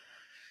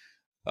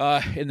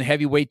 in the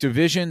heavyweight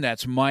division,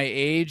 that's my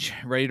age,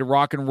 ready to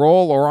rock and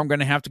roll, or I'm going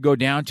to have to go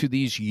down to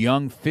these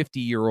young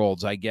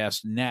 50-year-olds, I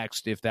guess,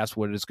 next, if that's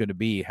what it's going to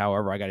be.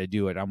 However I got to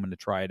do it, I'm going to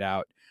try it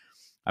out.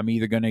 I'm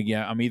either going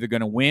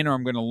to win, or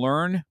I'm going to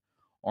learn,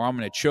 or I'm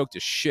going to choke the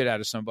shit out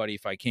of somebody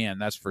if I can.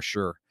 That's for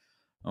sure.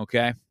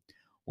 Okay.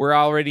 We're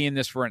already in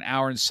this for an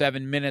hour and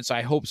 7 minutes.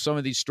 I hope some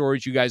of these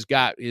stories you guys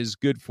got is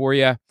good for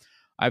you.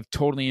 I've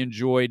totally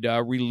enjoyed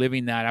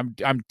reliving that.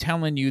 I'm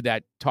telling you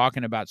that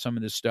talking about some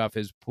of this stuff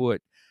has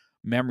put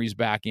memories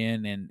back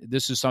in, and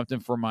this is something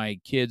for my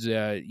kids,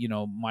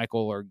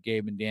 Michael or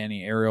Gabe and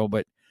Danny, Ariel,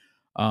 but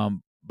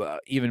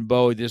even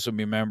Bo, this will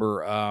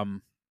remember.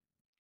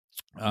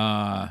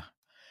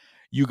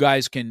 You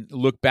guys can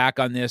look back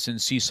on this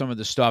and see some of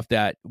the stuff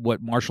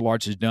what martial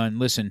arts has done.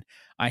 Listen,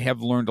 I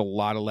have learned a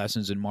lot of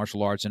lessons in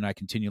martial arts, and I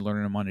continue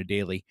learning them on a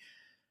daily.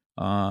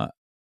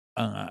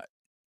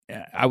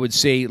 I would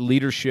say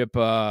leadership,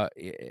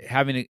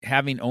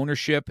 having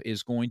ownership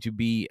is going to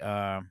be,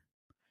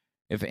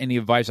 if any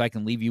advice I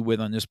can leave you with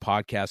on this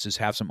podcast is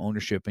have some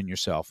ownership in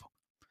yourself.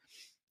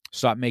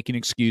 Stop making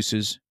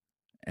excuses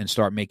and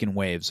start making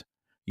waves.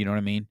 You know what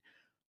I mean?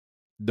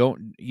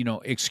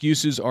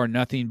 Excuses are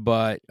nothing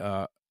but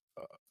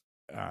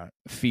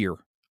fear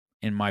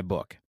in my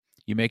book.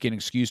 You make an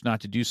excuse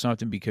not to do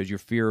something because you're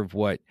fear of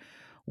what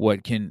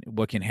can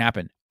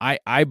happen.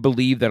 I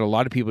believe that a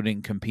lot of people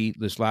didn't compete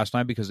this last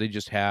time because they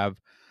just have,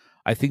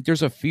 I think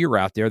there's a fear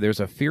out there. There's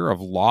a fear of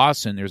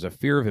loss and there's a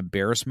fear of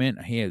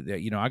embarrassment. Hey,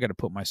 I got to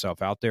put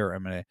myself out there.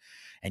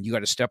 And you got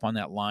to step on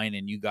that line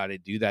and you got to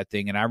do that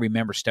thing. And I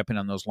remember stepping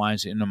on those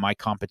lines into my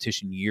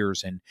competition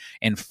years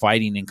and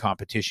fighting in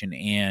competition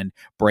and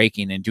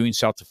breaking and doing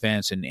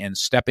self-defense and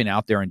stepping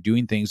out there and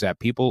doing things that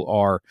people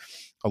are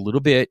a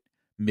little bit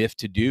miffed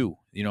to do.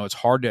 It's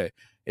hard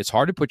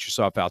to put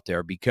yourself out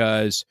there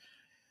because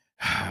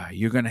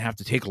you're going to have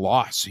to take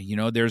loss.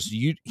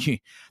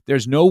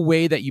 There's no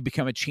way that you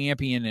become a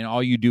champion and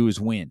all you do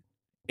is win.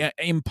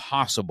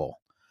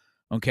 Impossible.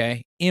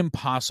 Okay.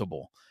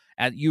 Impossible.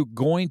 You're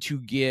going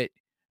to get,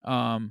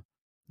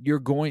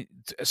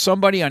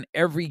 somebody on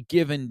every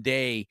given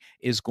day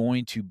is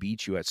going to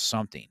beat you at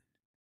something.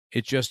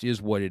 It just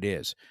is what it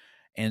is.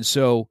 And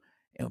so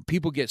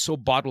people get so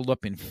bottled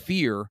up in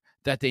fear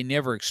that they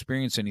never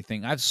experience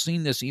anything. I've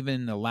seen this even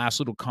in the last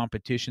little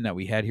competition that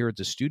we had here at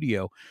the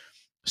studio.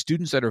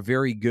 Students that are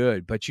very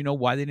good, but you know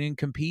why they didn't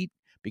compete?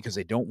 Because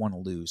they don't want to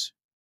lose.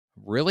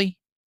 Really?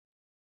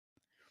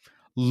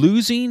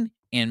 Losing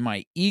and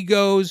my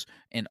egos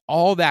and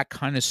all that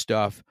kind of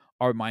stuff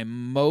are my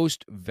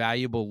most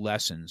valuable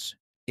lessons.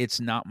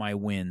 It's not my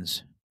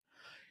wins.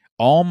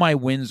 All my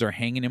wins are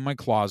hanging in my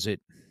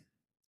closet,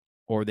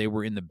 or they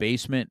were in the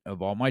basement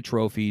of all my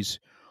trophies,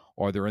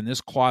 or they're in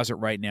this closet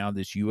right now,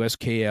 this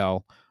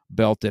USKL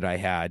belt that I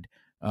had,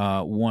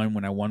 won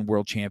when I won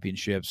world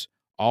championships.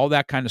 All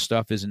that kind of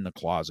stuff is in the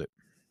closet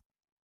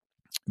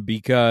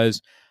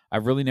because I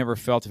really never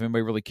felt if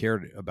anybody really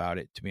cared about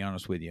it, to be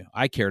honest with you.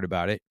 I cared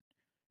about it.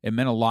 It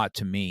meant a lot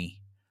to me.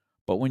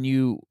 But when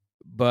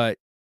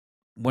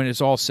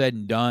it's all said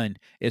and done,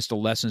 it's the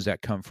lessons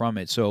that come from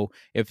it. So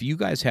if you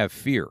guys have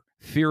fear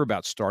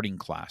about starting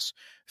class,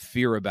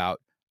 fear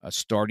about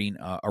starting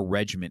a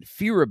regiment,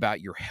 fear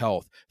about your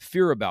health,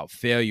 fear about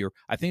failure.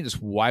 I think that's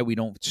why we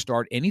don't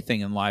start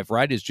anything in life,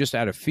 right? Is just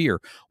out of fear.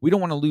 We don't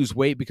want to lose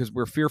weight because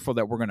we're fearful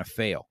that we're going to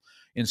fail.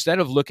 Instead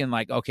of looking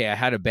like, okay, I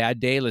had a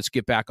bad day, let's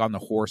get back on the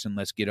horse and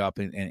let's get up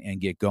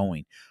and get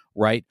going,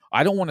 right?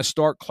 I don't want to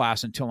start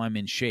class until I'm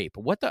in shape.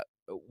 What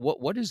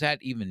does that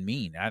even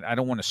mean? I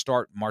don't want to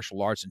start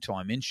martial arts until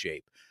I'm in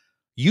shape.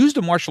 Use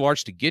the martial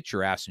arts to get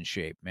your ass in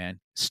shape, man.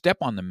 Step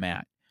on the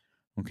mat,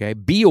 okay?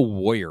 Be a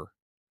warrior.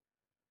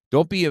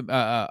 Don't be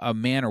a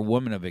man or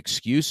woman of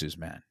excuses,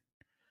 man.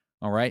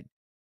 All right?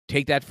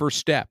 Take that first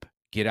step.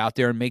 Get out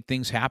there and make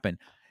things happen.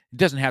 It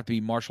doesn't have to be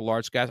martial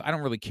arts, guys. I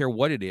don't really care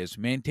what it is,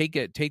 man. Take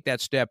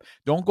that step.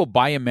 Don't go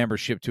buy a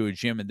membership to a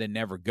gym and then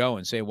never go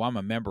and say, well, I'm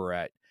a member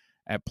at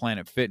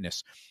Planet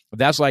Fitness.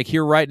 That's like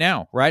here right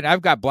now, right?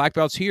 I've got black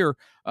belts here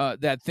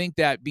that think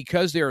that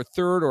because they're a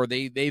third or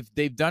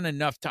they've done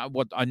enough time,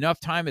 enough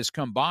time has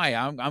come by,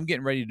 I'm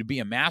getting ready to be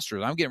a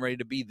master. I'm getting ready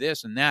to be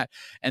this and that.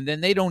 And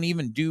then they don't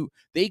even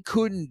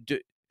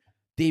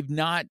they've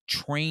not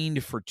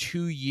trained for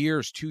 3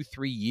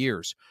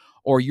 years.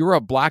 Or you're a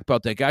black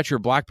belt that got your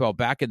black belt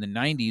back in the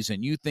 90s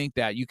and you think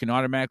that you can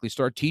automatically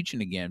start teaching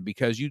again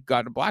because you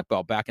got a black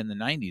belt back in the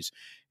 90s.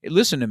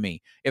 Listen to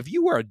me. If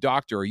you are a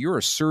doctor or you're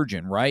a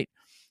surgeon, right,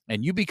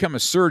 and you become a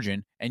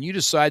surgeon and you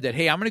decide that,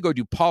 hey, I'm going to go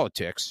do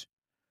politics,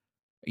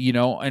 and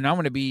I'm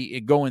going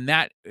to go in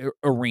that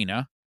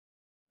arena,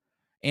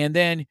 and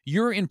then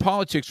you're in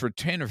politics for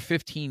 10 or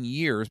 15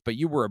 years, but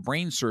you were a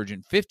brain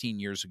surgeon 15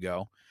 years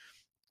ago,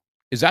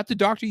 is that the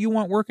doctor you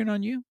want working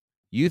on you?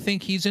 You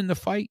think he's in the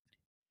fight?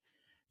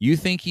 You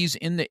think he's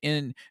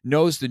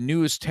knows the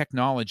newest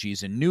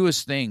technologies and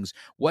newest things,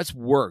 what's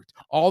worked,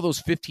 all those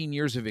 15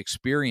 years of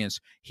experience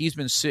he's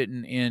been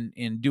sitting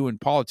in doing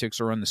politics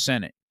or in the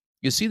Senate.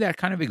 You see that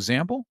kind of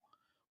example?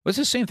 Well, it's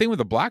the same thing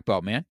with a black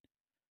belt, man.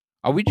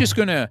 Are we just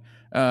going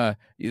to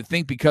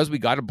think because we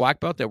got a black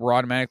belt that we're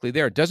automatically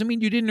there? It doesn't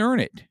mean you didn't earn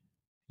it.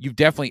 You've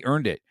definitely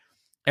earned it.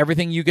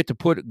 Everything you get to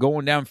put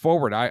going down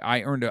forward,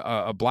 I earned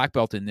a black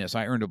belt in this.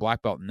 I earned a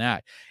black belt in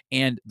that.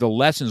 And the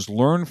lessons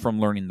learned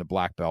from learning the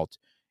black belt,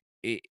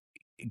 it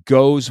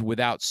goes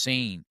without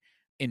saying.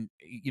 In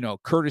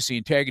courtesy,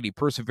 integrity,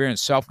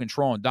 perseverance,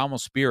 self-control, indomitable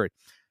spirit,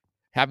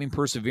 having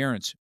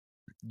perseverance,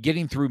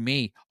 getting through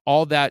me,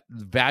 all that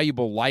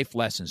valuable life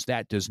lessons,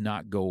 that does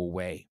not go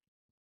away.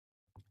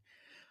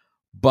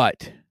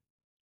 But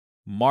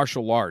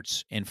martial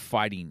arts and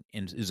fighting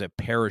is a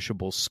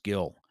perishable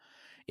skill.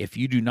 If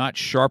you do not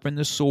sharpen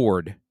the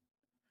sword,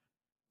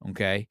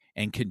 okay,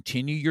 and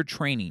continue your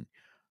training,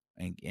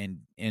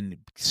 and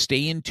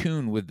stay in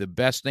tune with the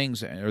best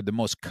things or the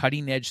most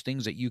cutting edge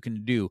things that you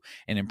can do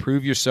and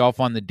improve yourself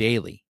on the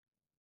daily,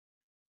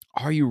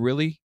 are you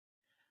really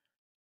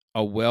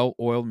a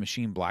well-oiled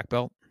machine black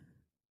belt?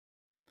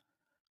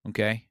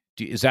 Okay.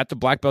 Is that the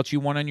black belt you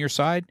want on your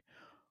side?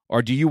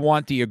 Or do you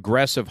want the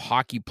aggressive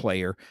hockey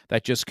player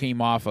that just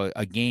came off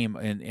a game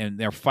and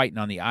they're fighting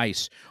on the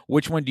ice?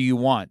 Which one do you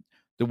want?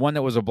 The one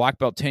that was a black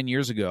belt 10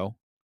 years ago,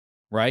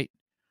 right?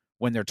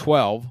 When they're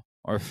 12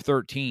 or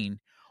 13?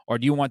 Or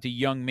do you want the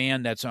young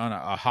man that's on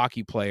a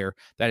hockey player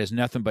that is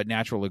nothing but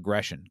natural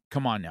aggression?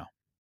 Come on now.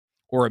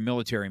 Or a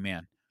military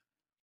man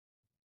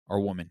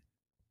or woman,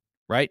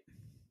 right?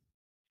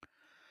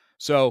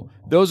 So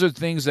those are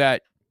things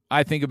that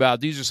I think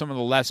about. These are some of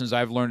the lessons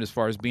I've learned as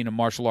far as being a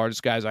martial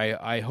artist, guys.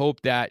 I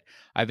hope that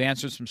I've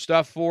answered some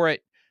stuff for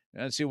it.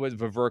 Let's see what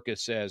Viverka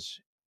says.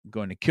 I'm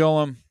going to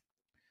kill him.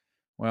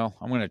 Well,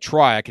 I'm going to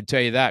try. I can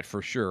tell you that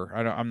for sure.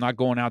 I'm not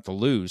going out to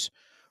lose,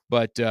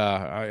 but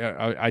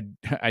I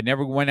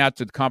never went out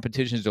to the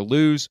competitions to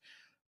lose,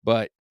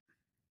 but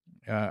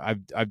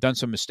I've done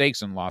some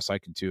mistakes and lost. I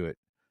can do it.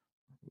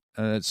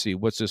 Let's see.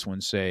 What's this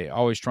one say?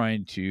 Always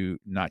trying to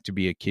not to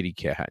be a kitty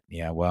cat.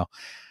 Yeah, well,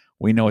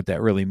 we know what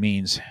that really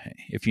means.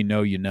 If you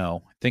know, you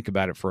know. Think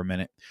about it for a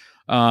minute.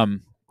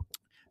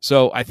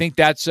 So I think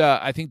that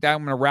I'm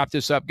going to wrap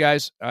this up,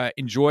 guys.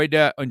 Enjoyed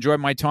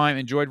my time.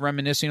 Enjoyed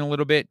reminiscing a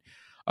little bit.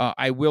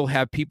 I will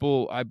have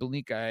people. I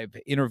believe I have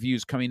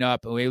interviews coming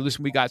up.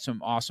 Listen, we got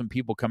some awesome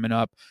people coming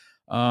up.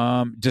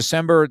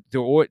 December,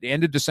 the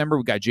end of December,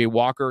 we got Jay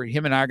Walker.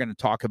 Him and I are going to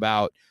talk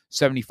about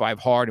 75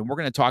 hard, and we're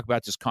going to talk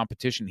about this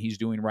competition he's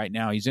doing right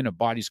now. He's in a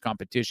bodies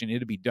competition.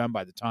 It'll be done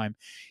by the time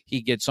he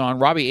gets on.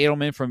 Robbie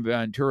Edelman from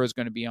Ventura is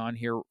going to be on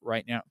here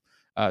right now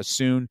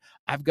soon.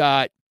 I've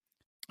got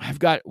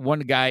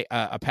one guy,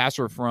 a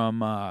pastor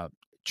from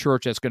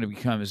church that's going to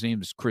become, his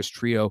name is Chris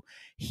Trio.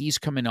 He's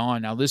coming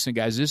on. Now, listen,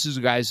 guys, this is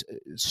a guy's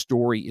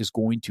story is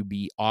going to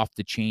be off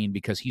the chain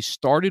because he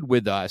started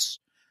with us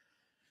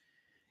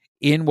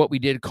in what we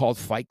did called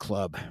Fight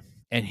Club,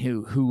 and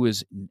who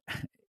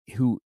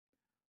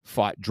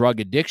fought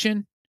drug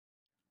addiction,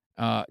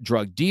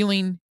 drug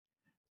dealing,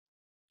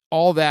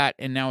 all that,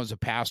 and now is a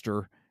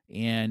pastor.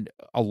 And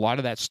a lot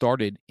of that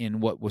started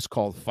in what was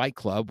called Fight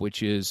Club,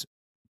 which is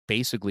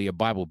basically a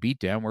Bible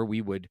beatdown where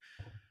we would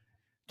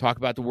talk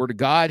about the Word of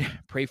God,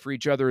 pray for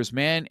each other as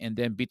men, and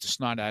then beat the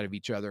snot out of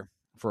each other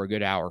for a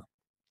good hour.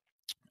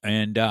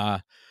 And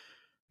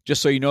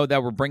just so you know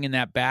that we're bringing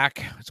that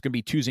back. It's going to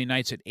be Tuesday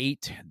nights at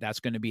 8. That's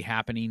going to be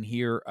happening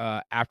here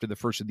after the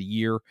first of the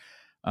year.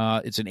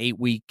 It's an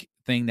 8-week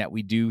thing that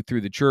we do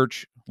through the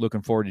church.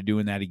 Looking forward to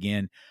doing that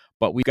again.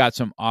 But we've got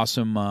some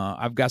awesome,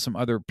 I've got some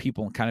other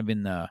people kind of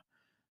in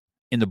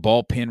the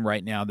ball pin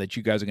right now that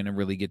you guys are going to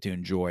really get to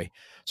enjoy.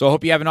 So I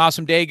hope you have an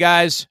awesome day,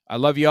 guys. I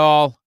love you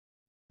all.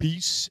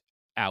 Peace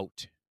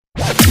out.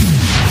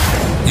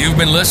 You've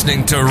been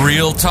listening to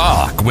Real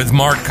Talk with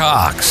Mark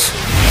Cox.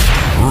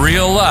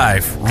 Real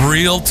life,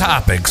 real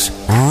topics,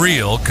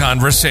 real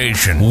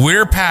conversation.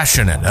 We're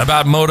passionate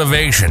about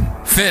motivation,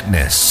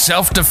 fitness,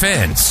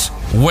 self-defense,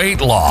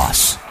 weight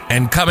loss,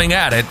 and coming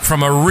at it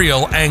from a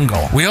real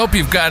angle. We hope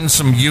you've gotten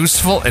some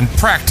useful and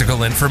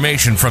practical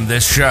information from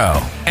this show.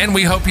 And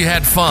we hope you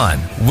had fun.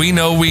 We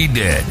know we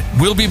did.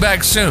 We'll be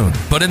back soon.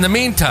 But in the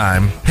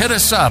meantime, hit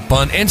us up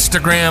on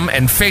Instagram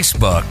and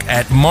Facebook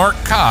at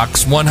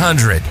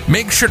MarkCox100.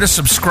 Make sure to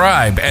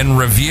subscribe and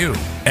review.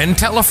 And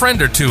tell a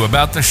friend or two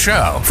about the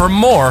show. For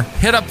more,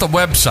 hit up the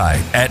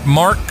website at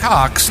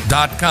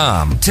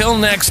markcox.com. Till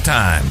next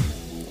time,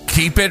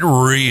 keep it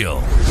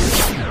real.